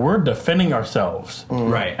 and we're defending ourselves.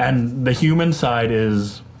 Right. And the human side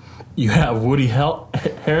is, you have Woody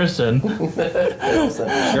Harrelson.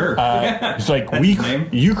 Sure. It's like we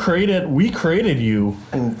created you.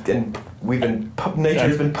 And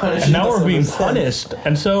nature's been punished. And now we're being us ever since. punished.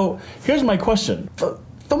 And so here's my question: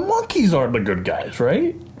 the monkeys are the good guys,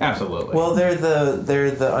 right? Absolutely. Well, they're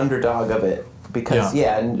the underdog of it because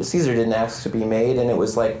and Caesar didn't ask to be made, and it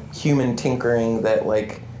was like human tinkering that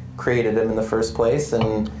like created him in the first place,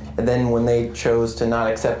 and then when they chose to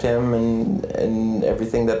not accept him and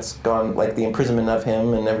everything that's gone, like the imprisonment of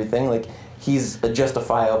him and everything, like he's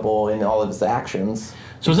justifiable in all of his actions.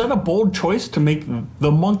 So is that a bold choice to make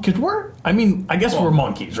the monkeys? I guess we're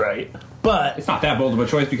monkeys, right? But it's not that bold of a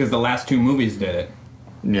choice because the last two movies did it.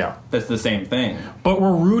 yeah. That's the same thing. But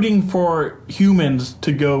we're rooting for humans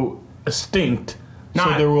to go extinct, so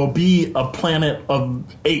Not- there will be a planet of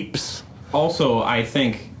apes. Also, I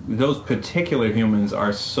think those particular humans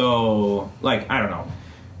are so, like, I don't know.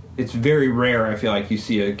 It's very rare, I feel like, you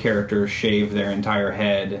see a character shave their entire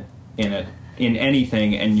head in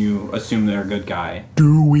anything and you assume they're a good guy.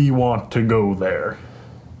 Do we want to go there?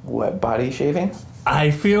 What, body shaving? I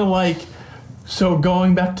feel like, so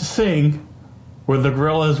going back to Sing, where the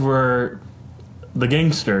gorillas were the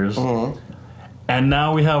gangsters, and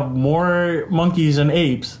now we have more monkeys and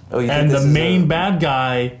apes, Oh, you think and the this is main a- bad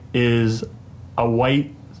guy is a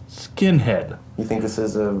white skinhead. You think this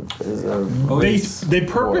is a They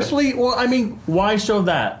purposely, why show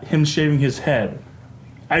that? Him shaving his head.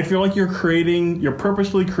 I feel like you're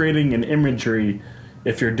purposely creating an imagery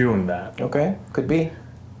if you're doing that. Okay, could be.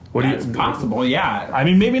 What It's possible, yeah. I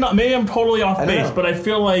mean, maybe not. Maybe I'm totally off I don't base, know. but I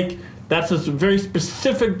feel like that's a very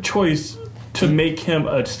specific choice to make him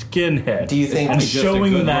a skinhead. Do you think- and It's just showing a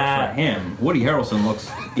good look that? for him. Woody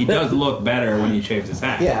Harrelson he does look better when he shaves his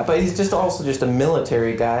head. Yeah, but he's just also just a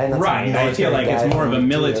military guy, and that's Right, a I feel military like it's guy more of a who-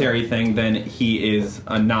 military thing than he is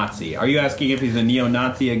a Nazi. Are you asking if he's a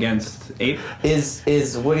neo-Nazi against ape?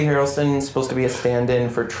 Is Woody Harrelson supposed to be a stand-in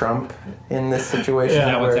for Trump in this situation? Yeah.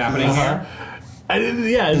 Is that what's where happening he's here?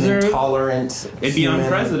 Is there? Intolerant. It'd be human?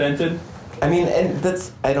 unprecedented. I mean, and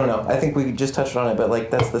that's, I don't know. I think we just touched on it, but like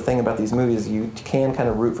that's the thing about these movies. You can kind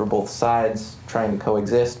of root for both sides trying to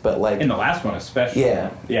coexist, but like In the last one especially. yeah.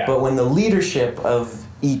 Yeah. But when the leadership of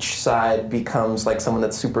each side becomes like someone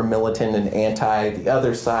that's super militant and anti the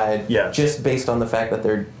other side, Yes. just based on the fact that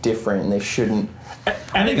they're different and they shouldn't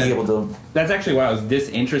I think be able to. that's actually why I was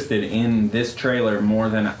disinterested in this trailer more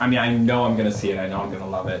than, I know I'm going to see it, I know I'm going to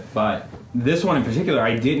love it, but this one in particular,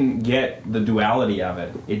 I didn't get the duality of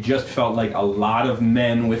it. It just felt like a lot of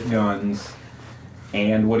men with guns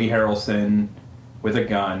and Woody Harrelson with a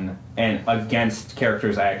gun, and against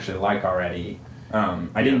characters I actually like already.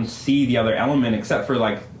 I didn't see the other element except for,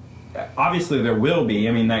 like, obviously there will be.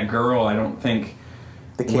 I mean, that girl, I don't think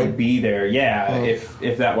The kid? would be there. Yeah,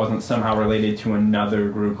 if that wasn't somehow related to another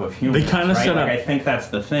group of humans. They kinda right? set like, up- I think that's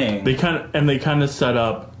the thing. They kind of set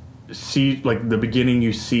up. See, like the beginning,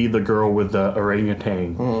 you see the girl with the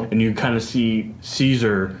orangutan, and you kind of see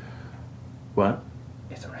Caesar. What?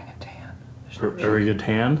 It's orangutan. There's no G.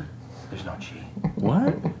 Orangutan? There's no G.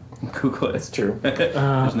 What? Google it. It's true.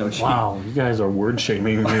 There's no G. Wow, you guys are word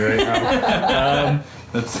shaming me right now.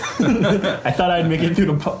 I thought I'd make it through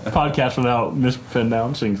the podcast without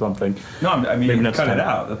mispronouncing something. No, I mean, Maybe you next cut it time.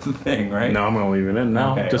 out. That's the thing, right? No, I'm gonna leave it in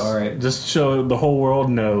now. Okay, just, all right. just so the whole world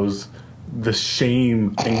knows the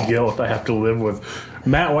shame and guilt I have to live with.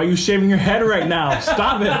 Matt, why are you shaving your head right now?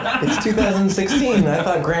 Stop it. It's 2016. I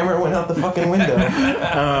thought grammar went out the fucking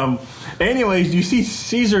window. Anyways, you see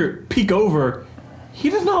Caesar peek over. He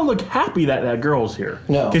does not look happy that that girl's here.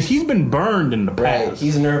 No. Because he's been burned in the Right. past.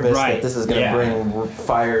 He's nervous Right, that this is going to yeah. bring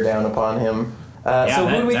fire down upon him. So who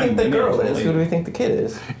that- do we that think the maybe girl is? absolutely. Who do we think the kid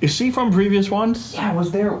is? Is she from previous ones? Yeah,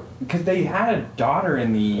 was there because they had a daughter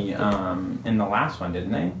in the last one,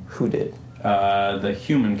 didn't they? Who did? The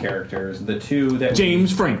human characters, the two that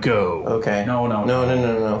James Franco. Okay. No.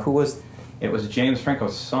 No. Who was? It was James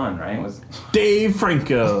Franco's son, right? It was Dave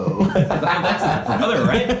Franco. that's his brother,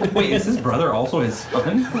 right? Wait, is his brother also his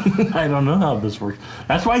son? I don't know how this works.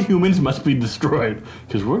 That's why humans must be destroyed.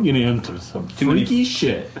 Because we're getting into some many- freaky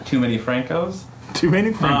shit. Too many Francos. Too many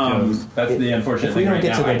Francos. That's the unfortunate If we thing don't right get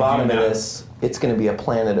now. to the I do bottom of not- this, it's going to be a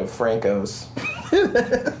planet of Francos.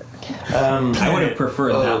 I would have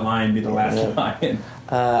preferred that line be the last line.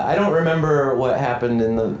 I don't remember what happened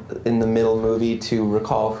in the middle movie to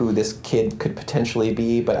recall who this kid could potentially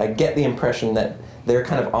be, but I get the impression that they're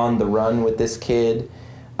kind of on the run with this kid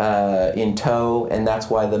in tow, and that's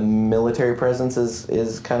why the military presence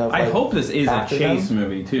is kind of. I like, hope this is a after chase them.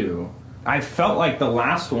 movie too. I felt like the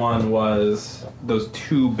last one was those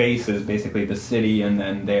two bases, basically the city and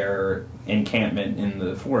then their encampment in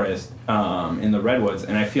the forest, in the redwoods.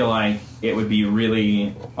 And I feel like it would be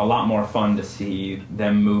really a lot more fun to see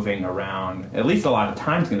them moving around. At least a lot of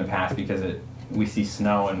time's going to pass because we see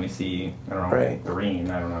snow and we see, I don't know, Right. green.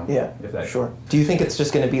 I don't know. Yeah, if that, sure. Do you think it's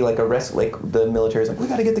just going to be like a rest? Like the military's like, we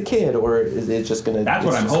got to get the kid, or is it just going to? That's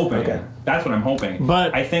what I'm hoping. Okay. That's what I'm hoping.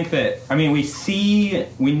 But- I think that, I mean,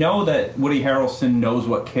 we know that Woody Harrelson knows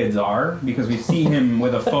what kids are because we see him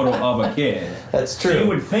with a photo of a kid. That's So true. you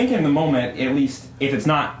would think in the moment, at least, if it's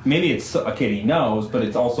not, maybe it's a kid he knows, but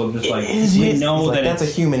it's also just like, Is we it? know He's like, that that's a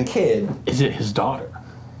it's, human kid. Is it his daughter?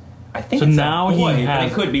 I think So it's now a he boy, but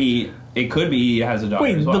has- it could be he has a daughter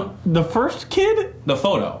Wait, as well. the first kid? The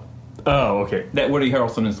photo Oh, okay. that Woody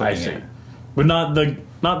Harrelson is I looking see. at. But not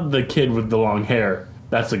the kid with the long hair.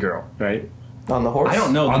 That's the girl, right? On the horse. I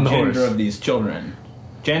don't know On the the gender horse. of these children.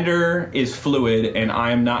 Gender is fluid, and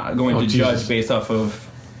I'm not going to Jesus. judge based off of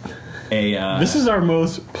a. This is our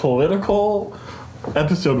most political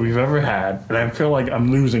episode we've ever had, and I feel like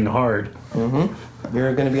I'm losing hard.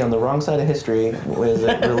 You're going to be on the wrong side of history as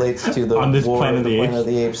it relates to the On this War Planet of of the the Planet of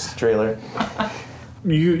the Apes trailer.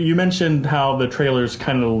 You mentioned how the trailer's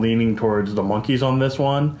kind of leaning towards the monkeys on this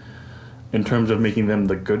one, in terms of making them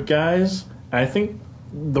the good guys. And I think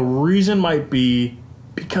the reason might be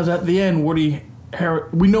because at the end, we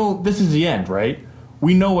know this is the end, right?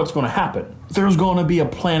 We know what's going to happen. There's going to be a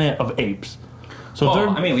planet of apes. So Well, they're,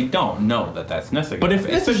 I mean, we don't know that that's necessary. But if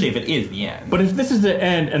this especially if it is the end. but if this is the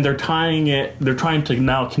end and they're trying to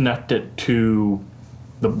now connect it to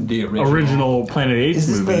the original Planet of the Apes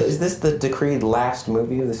movie. Is this the decreed last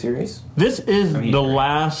movie of the series? This is mean, the right.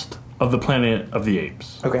 last of the Planet of the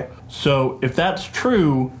Apes. Okay. So if that's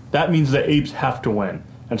true, that means the apes have to win.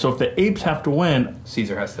 And so if the apes have to win,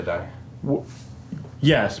 Caesar has to die.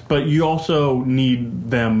 yes, but you also need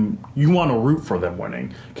them, you want to root for them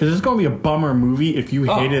winning. Because it's going to be a bummer movie if you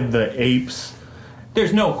hated the apes.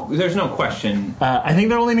 There's no question. I think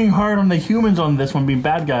they're leaning hard on the humans on this one being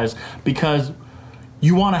bad guys because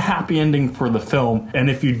you want a happy ending for the film. And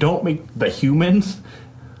if you don't make the humans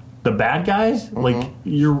the bad guys, like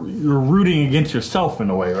you're rooting against yourself in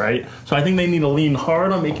a way, right? So I think they need to lean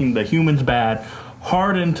hard on making the humans bad,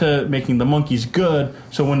 hard into making the monkeys good,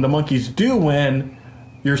 so when the monkeys do win,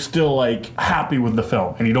 you're still like happy with the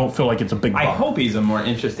film and you don't feel like it's a big I bump. hope he's a more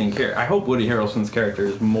interesting character. I hope Woody Harrelson's character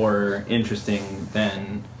is more interesting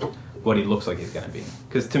than what he looks like he's going to be.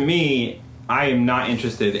 Because to me, I am not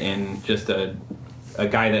interested in just a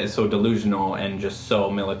guy that is so delusional and just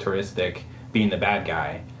so militaristic being the bad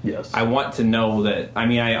guy. Yes. I want to know that. I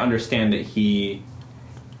mean, I understand that he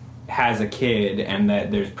has a kid and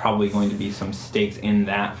that there's probably going to be some stakes in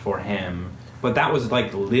that for him. But that was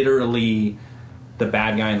like literally the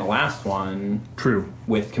bad guy in the last one. True.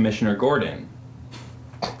 With Commissioner Gordon.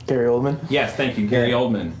 Gary Oldman. Yes, thank you, Gary Yeah.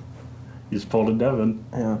 Oldman. He's pulled a Devin.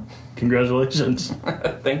 Yeah. Congratulations.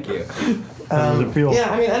 Thank you. How does it feel? Yeah,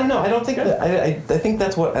 I mean, I don't know. I don't think that. I think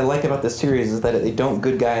that's what I like about this series is that they don't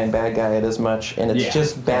good guy and bad guy it as much, and it's Yeah.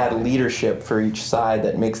 just bad leadership for each side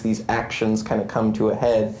that makes these actions kind of come to a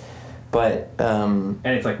head. But And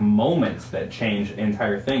it's like moments that change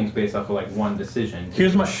entire things based off of like one decision.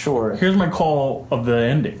 Here's my Sure. Here's my call of the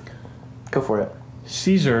ending. go for it.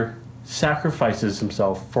 Caesar sacrifices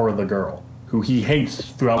himself for the girl who he hates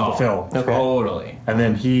throughout the film. Okay. Totally. And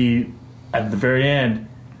then he, at the very end,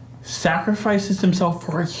 sacrifices himself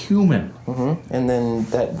for a human. And then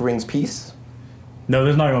that brings peace. No,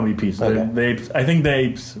 there's not going to be peace. Okay. The apes, I think the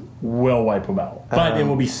apes will wipe them out. But it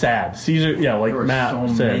will be sad. Caesar, yeah, like There were Matt so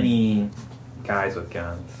said. many guys with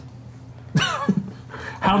guns.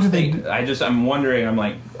 How did they... I'm wondering, I'm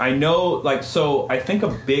like, I know, like, so I think a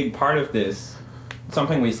big part of this,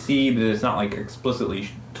 something we see, but it's not, like, explicitly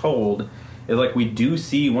told, is, like, we do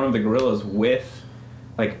see one of the gorillas with,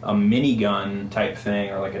 like, a minigun type thing,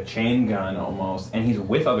 or, like, a chain gun almost, and he's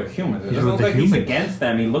with other humans. It He's doesn't with look the like he's humans. against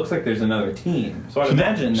them. He looks like there's another team. So I'd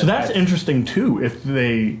imagine So that's interesting, too, if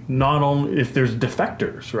they not only... If there's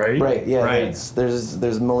defectors, right? Right. Yeah. Right. There's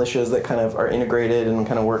militias that kind of are integrated and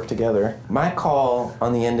kind of work together. My call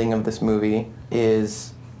on the ending of this movie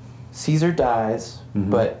is Caesar dies,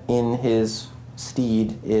 but in his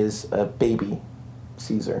steed is a baby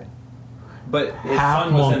Caesar. But his Half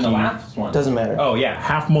son was in the monkey. last one. Doesn't matter. Oh, yeah.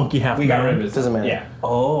 Half monkey, half We got man. rid of his... Doesn't matter. Yeah.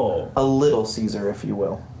 Oh. A little Caesar, if you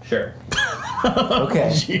will. Sure.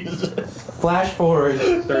 Okay. Jesus. Flash forward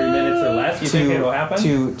 30 minutes or less, you think it'll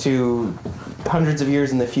happen? to hundreds of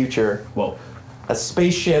years in the future. Whoa. A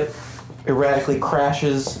spaceship erratically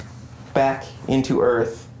crashes back into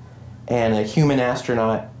Earth, and a human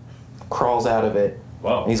astronaut crawls out of it.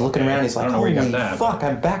 Whoa. And he's looking Okay. around. He's I like, don't know where you "Holy got that, fuck!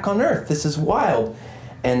 I'm back on Earth. This is wild."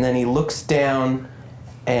 And then he looks down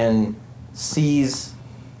and sees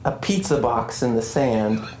a pizza box in the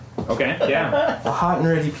sand, Okay, yeah. a hot and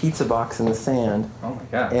ready pizza box in the sand, Oh my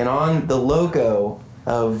god. and on the logo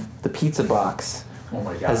of the pizza box Oh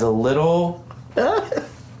my god. has a little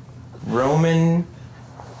Roman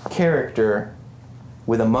character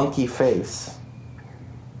with a monkey face,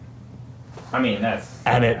 I mean, that's...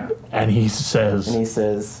 And he says, and he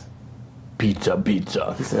says, pizza,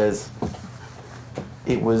 pizza. he says,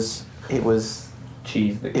 it was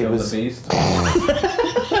cheese that killed was- the beast.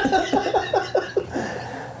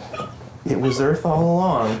 it was Earth all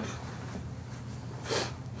along.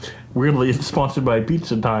 Weirdly, it's sponsored by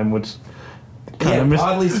Pizza Time, which kind Yeah, of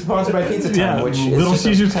oddly sponsored by Pizza Time, Yeah, which Little is just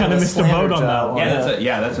Caesars kind kinda of a missed the boat slander on that job. one.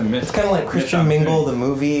 That's a myth. It's kind of like Christian Mingle, the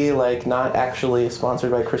movie, like not actually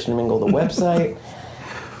sponsored by Christian Mingle, the website.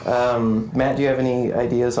 Matt, do you have any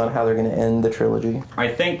ideas on how they're going to end the trilogy? I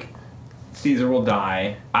think Caesar will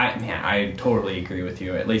die. I totally agree with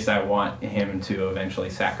you. At least I want him to eventually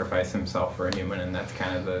sacrifice himself for a human, and that's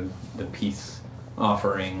kind of the peace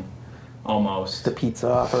offering, almost. The pizza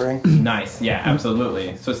offering. Nice, yeah,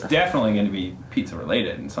 absolutely. So it's definitely going to be pizza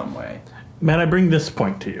related in some way. Man, I bring this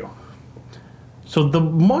point to you. So the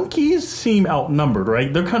monkeys seem outnumbered,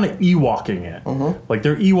 right? They're kind of Ewoking it. Like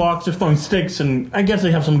they're Ewoks, they're throwing sticks, and I guess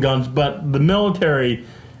they have some guns, but the military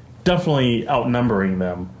definitely outnumbering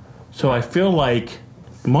them. So I feel like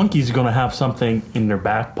the monkeys are going to have something in their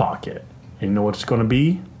back pocket. And you know what it's going to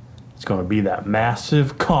be? It's going to be that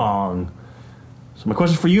massive Kong. So my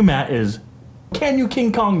question for you, Matt, is can you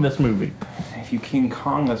King Kong this movie? If you King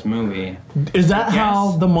Kong this movie, Is that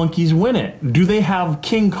how Yes. the monkeys win it? Do they have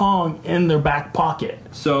King Kong in their back pocket?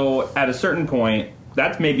 so at a certain point,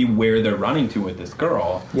 that's maybe where they're running to with this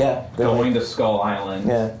girl. Yeah. they're Going like- to Skull Island,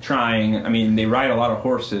 Yeah. trying. I mean, they ride a lot of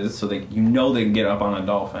horses, so they they can get up on a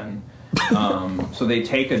dolphin. So they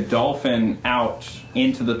take a dolphin out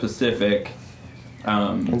into the Pacific.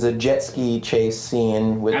 It's a jet ski chase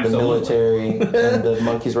scene with Absolutely. the military and the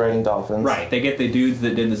monkeys riding dolphins. Right, they get the dudes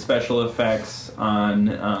that did the special effects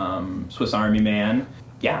on Swiss Army Man.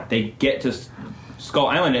 Yeah, they get to Skull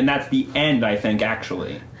Island, and that's the end, I think,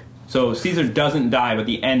 actually. So Caesar doesn't die, but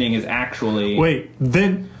the ending is actually... Wait,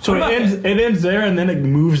 then so What it about ends there, and then it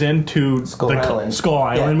moves into Skull the Island. Skull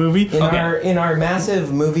Island Yeah. movie. In our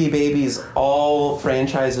massive movie babies, all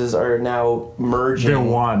franchises are now merging. They're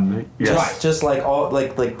one. Yes. Just like all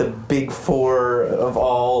like the big four of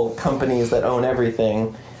all companies that own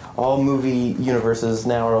everything, all movie universes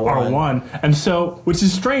now are one. Are one. And so, which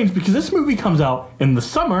is strange because this movie comes out in the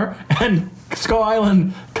summer, and Skull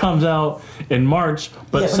Island comes out in March,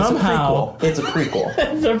 but Yeah, somehow it's a prequel.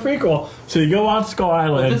 it's a prequel. So you go watch Skull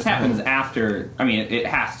Island. But this happens after. I mean, it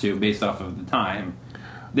has to, based off of the time.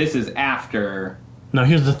 This is after. Now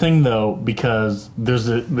here's the thing, though, because there's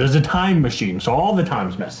a time machine, so all the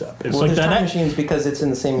time's messed up. It's Well, like there's that. time machines because it's in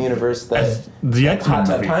the same universe that As the that X-Men Hot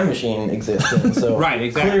Tub movie. Time Machine exists in. So Right,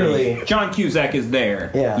 exactly. clearly, John Cusack is there.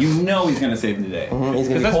 Yeah. You know he's going to save the day. he's going to 'Cause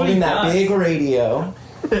be that's what holding he that does. big radio.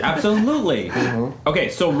 Absolutely. Okay,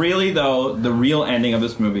 so really, though, the real ending of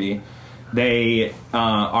this movie, they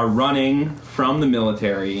are running from the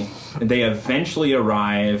military. They eventually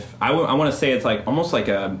arrive. I want to say it's like almost like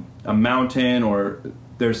a mountain, or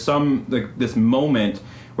there's some this moment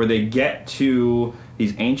where they get to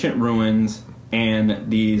these ancient ruins and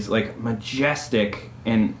these like majestic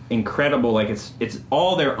and incredible, like it's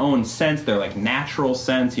all their own sense. They're like natural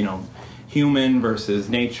sense, you know, human versus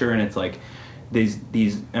nature, and it's like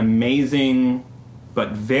these amazing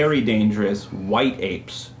but very dangerous white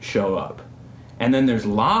apes show up. And then there's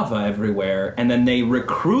lava everywhere, and then they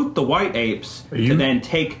recruit the white apes to then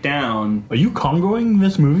take down. Are you Congoing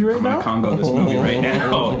this movie right I'm now? gonna Congo this movie right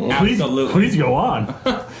now. Please, Absolutely. please go on.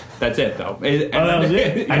 That's it, though. That was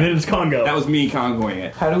it. And then it's Congo. That was me Congoing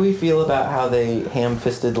it. How do we feel about how they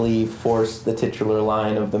ham-fistedly forced the titular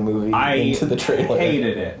line of the movie I into the trailer?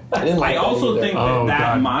 hated it. I didn't like that also either. think that Oh, that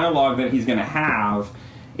God. monologue that he's going to have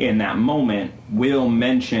in that moment will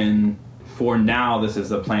mention, for now, this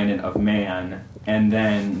is a planet of man, and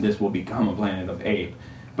then this will become a planet of ape.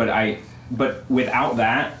 But without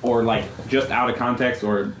that, or like just out of context,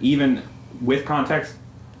 or even with context,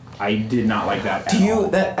 I did not like that at all.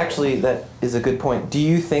 That is a good point. Do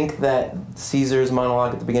you think that Caesar's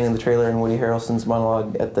monologue at the beginning of the trailer and Woody Harrelson's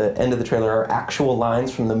monologue at the end of the trailer are actual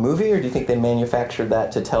lines from the movie, or do you think they manufactured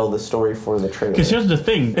that to tell the story for the trailer? Because here's the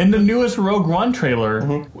thing: in the newest Rogue One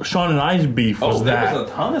trailer, Sean and I's beef was there that was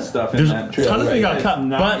a ton of stuff in There's that a trailer. ton of things got that's cut,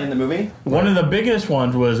 not but in the movie. one of the biggest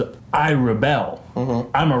ones was "I rebel."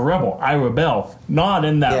 I'm a rebel. I rebel. Not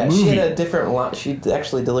in that Yeah, movie. she had a different line. She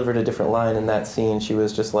actually delivered a different line in that scene. She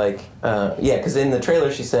was just like, because in the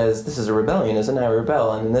trailer she says, "This is a rebellion, isn't it? I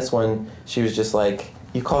rebel." And in this one, she was just like,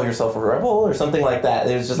 "You call yourself a rebel?" or something like that.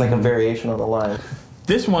 It was just like a variation on the line.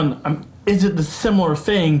 This one, is it the similar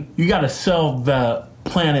thing? You got to sell the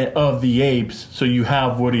Planet of the Apes, so you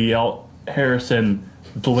have Woody Harrelson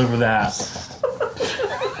deliver that.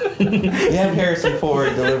 You have Harrison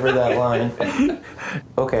Ford deliver that line.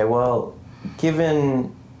 Okay, well,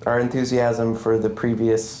 given our enthusiasm for the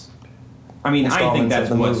previous... I mean, I think installments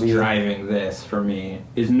that's of the what's movie. driving this for me,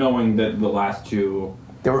 is knowing that the last two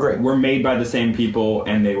They were great. were made by the same people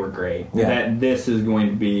and they were great. Yeah. That this is going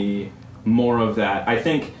to be more of that. I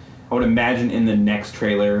would imagine in the next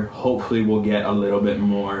trailer, hopefully we'll get a little bit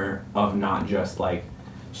more of not just like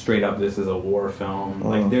straight up this is a war film.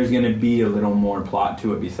 Like there's going to be a little more plot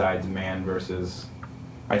to it besides man versus...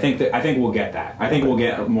 I think we'll get that. I think we'll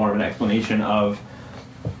get more of an explanation of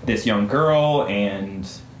this young girl and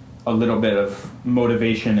a little bit of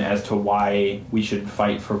motivation as to why we should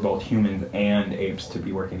fight for both humans and apes to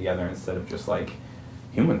be working together instead of just like,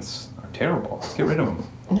 humans are terrible, let's get rid of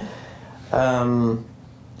them.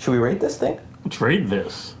 Should we rate this thing? Let's rate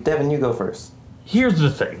this. Devin, you go first. Here's the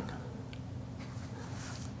thing.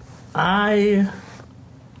 I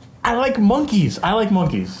like monkeys. I like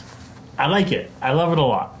monkeys. I like it. I love it a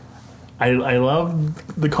lot. I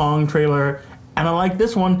love the Kong trailer, and I like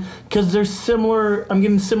this one because they're similar. I'm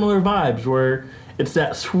getting similar vibes where it's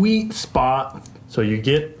that sweet spot. So you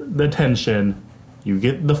get the tension, you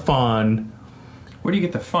get the fun. Where do you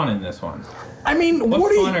get the fun in this one? I mean, What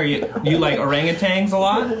what fun are you? You like orangutans a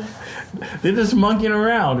lot? They're just monkeying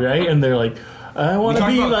around, right? And they're like, I want to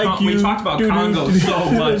be like you. We talked about Congo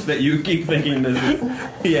so much that you keep thinking this is...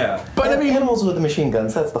 Yeah. But I mean, Animals with the machine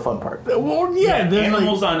guns, that's the fun part. well, yeah, they're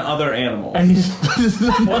Animals like, on other animals. and he's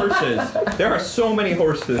Horses. There are so many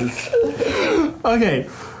horses. okay.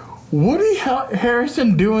 Woody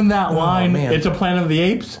Harrison doing that line, man. "It's a Planet of the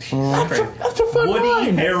Apes." That's a fun Woody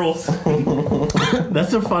line. Harrelson.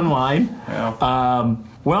 That's a fun line. Yeah.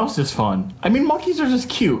 What else is fun? I mean, monkeys are just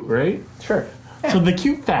cute, right? Sure. So the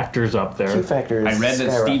cute factor's up there. Cute factor is I read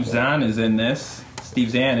that Steve skyrocketing. Zahn is in this. Steve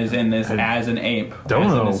Zahn is in this as an ape. don't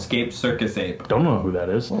as know. an escaped circus ape. Don't know who that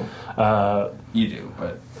is. You do,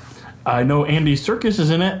 but... I know Andy Serkis is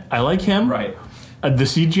in it. I like him. Right. The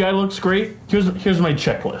CGI looks great. Here's my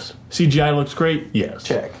checklist. CGI looks great. Yes.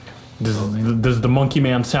 Check. Does the Monkey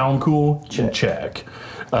Man sound cool? Check.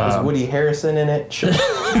 Is Um, Woody Harrison in it? Check.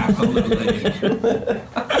 Absolutely.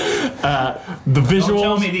 The visuals. Don't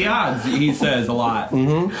tell me the odds, he says a lot.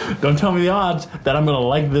 Don't tell me the odds that I'm gonna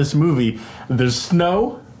like this movie. There's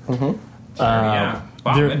snow. Yeah.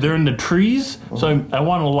 Wow, They're in the trees, so I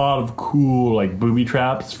want a lot of cool like booby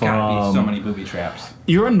traps from. gotta be so many booby traps.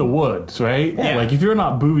 You're in the woods, right? Yeah. Like if you're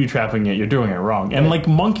not booby trapping it, you're doing it wrong. And like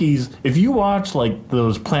monkeys, if you watch like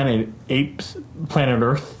those Planet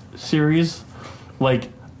Earth series, like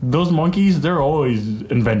those monkeys, they're always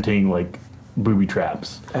inventing like booby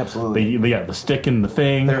traps. Absolutely. They got the stick in the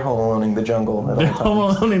thing. They're home aloneing the jungle at all They're times. Home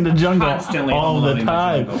Alone in the jungle Constantly all Home the Alone in the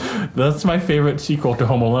time. jungle. That's my favorite sequel to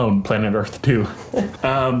Home Alone, Planet Earth 2.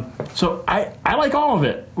 So I like all of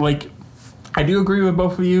it. Like, I do agree with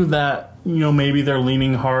both of you that, maybe they're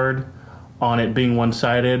leaning hard on it being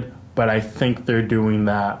one-sided, but I think they're doing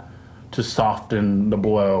that to soften the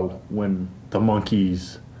blow when the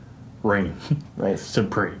monkeys reign Nice.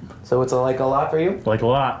 supreme. So it's a lot for you? Like a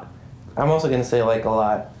lot. I'm also going to say a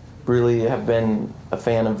lot. Really have been a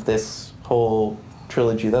fan of this whole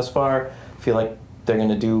trilogy thus far. Feel like they're going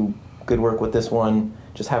to do good work with this one.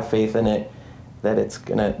 Just have faith in it that it's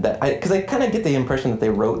going to... Because I kind of get the impression that they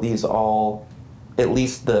wrote these all, at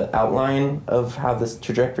least the outline of how this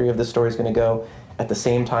trajectory of this story is going to go at the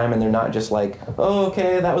same time, and they're not just like, oh,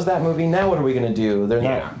 okay, that was that movie, now what are we going to do? They're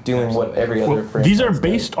not doing what every other franchise These are does.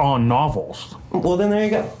 based on novels. Well, then there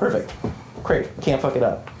you go. Perfect. Great. Can't fuck it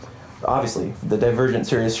up. Obviously, the Divergent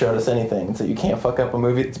series showed us anything, so you can't fuck up a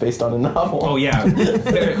movie that's based on a novel. Oh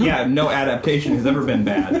yeah, no adaptation has ever been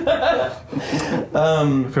bad.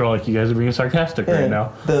 I feel like you guys are being sarcastic right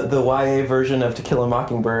now. The YA version of To Kill a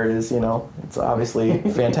Mockingbird is, it's obviously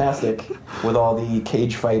fantastic with all the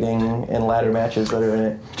cage fighting and ladder matches that are in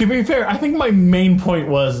it. To be fair, I think my main point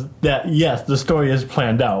was that, yes, the story is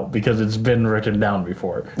planned out because it's been written down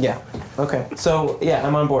before. Yeah. Okay. So, yeah,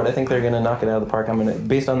 I'm on board. I think they're going to knock it out of the park.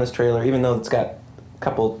 Based on this trailer, even though it's got a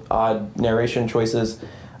couple odd narration choices,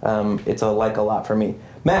 it's a lot for me.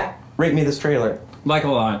 Matt, rate me this trailer. Like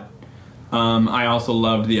a lot. I also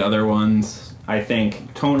loved the other ones. I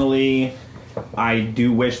think tonally, I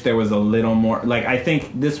do wish there was a little more. Like, I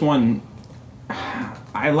think this one,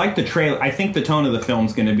 I like the trailer. I think the tone of the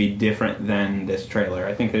film's going to be different than this trailer.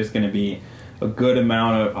 I think there's going to be a good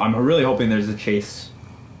amount of. I'm really hoping there's a chase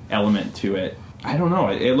element to it. I don't know.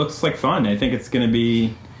 It looks like fun. I think it's going to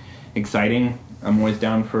be exciting. I'm always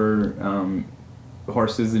down for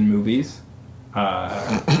horses in movies.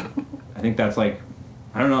 I think that's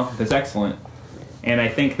that's excellent. And I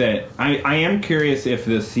think that I am curious if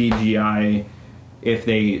the CGI, if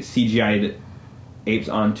they CGI'd apes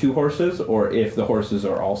on two horses, or if the horses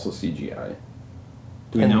are also CGI.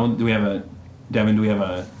 Do we know? Do we have a Devin? Do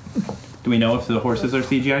we know if the horses are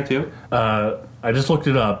CGI too? I just looked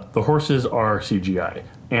it up. The horses are CGI.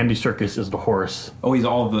 Andy Serkis is the horse. Oh, he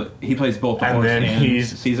plays both the And horse then and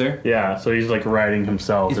he's- Caesar. Yeah, so he's like riding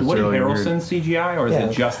himself. Is It's Woody really Harrelson weird. CGI, or is Yeah,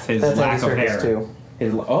 it just his that's lack Andy of Serkis hair? too.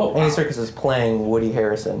 Wow. Andy Serkis is playing Woody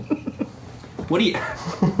Harrison. Woody.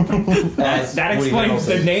 As That Woody explains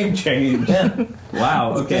the Harrelson. name change. Yeah.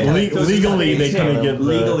 Wow. Okay. Legally, they couldn't get the...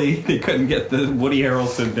 Legally, they couldn't get the Woody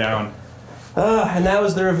Harrelson down. And that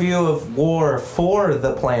was the review of War for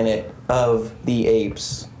the Planet of the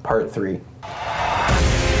Apes, Part 3.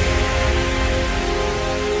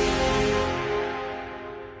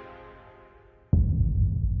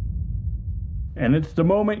 And it's the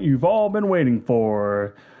moment you've all been waiting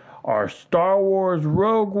for. Our Star Wars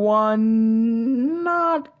Rogue One,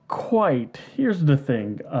 not quite. Here's the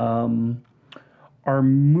thing. Our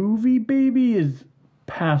movie baby is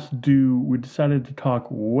past due. We decided to talk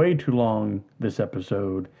way too long this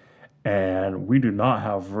episode, and we do not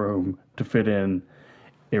have room to fit in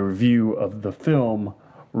a review of the film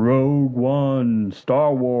Rogue One,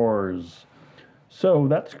 Star Wars. So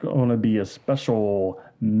that's going to be a special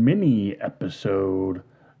mini episode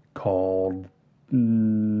called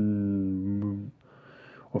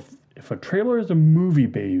if a trailer is a movie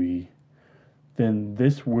baby, then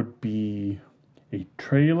this would be a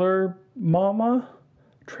trailer mama.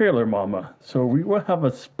 So we will have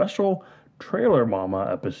a special trailer mama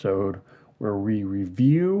episode where we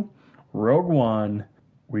review Rogue One.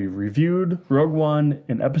 We reviewed Rogue One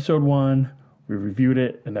in episode 1. We reviewed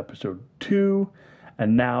it in episode 2.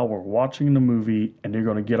 And now we're watching the movie, and you're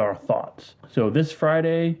going to get our thoughts. So this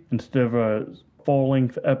Friday, instead of a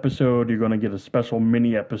full-length episode, you're going to get a special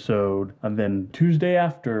mini episode. And then Tuesday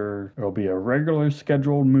after, there'll be a regular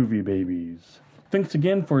scheduled Movie Babies. Thanks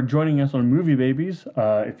again for joining us on Movie Babies.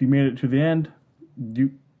 If you made it to the end,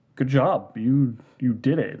 good job. You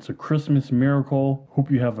did it. It's a Christmas miracle. Hope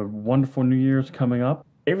you have a wonderful New Year's coming up.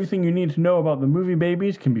 Everything you need to know about the Movie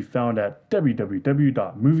Babies can be found at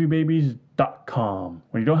www.moviebabies.com.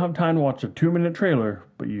 When you don't have time to watch a 2-minute trailer,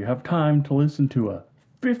 but you have time to listen to a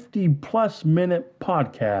 50-plus minute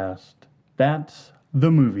podcast, that's The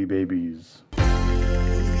Movie Babies.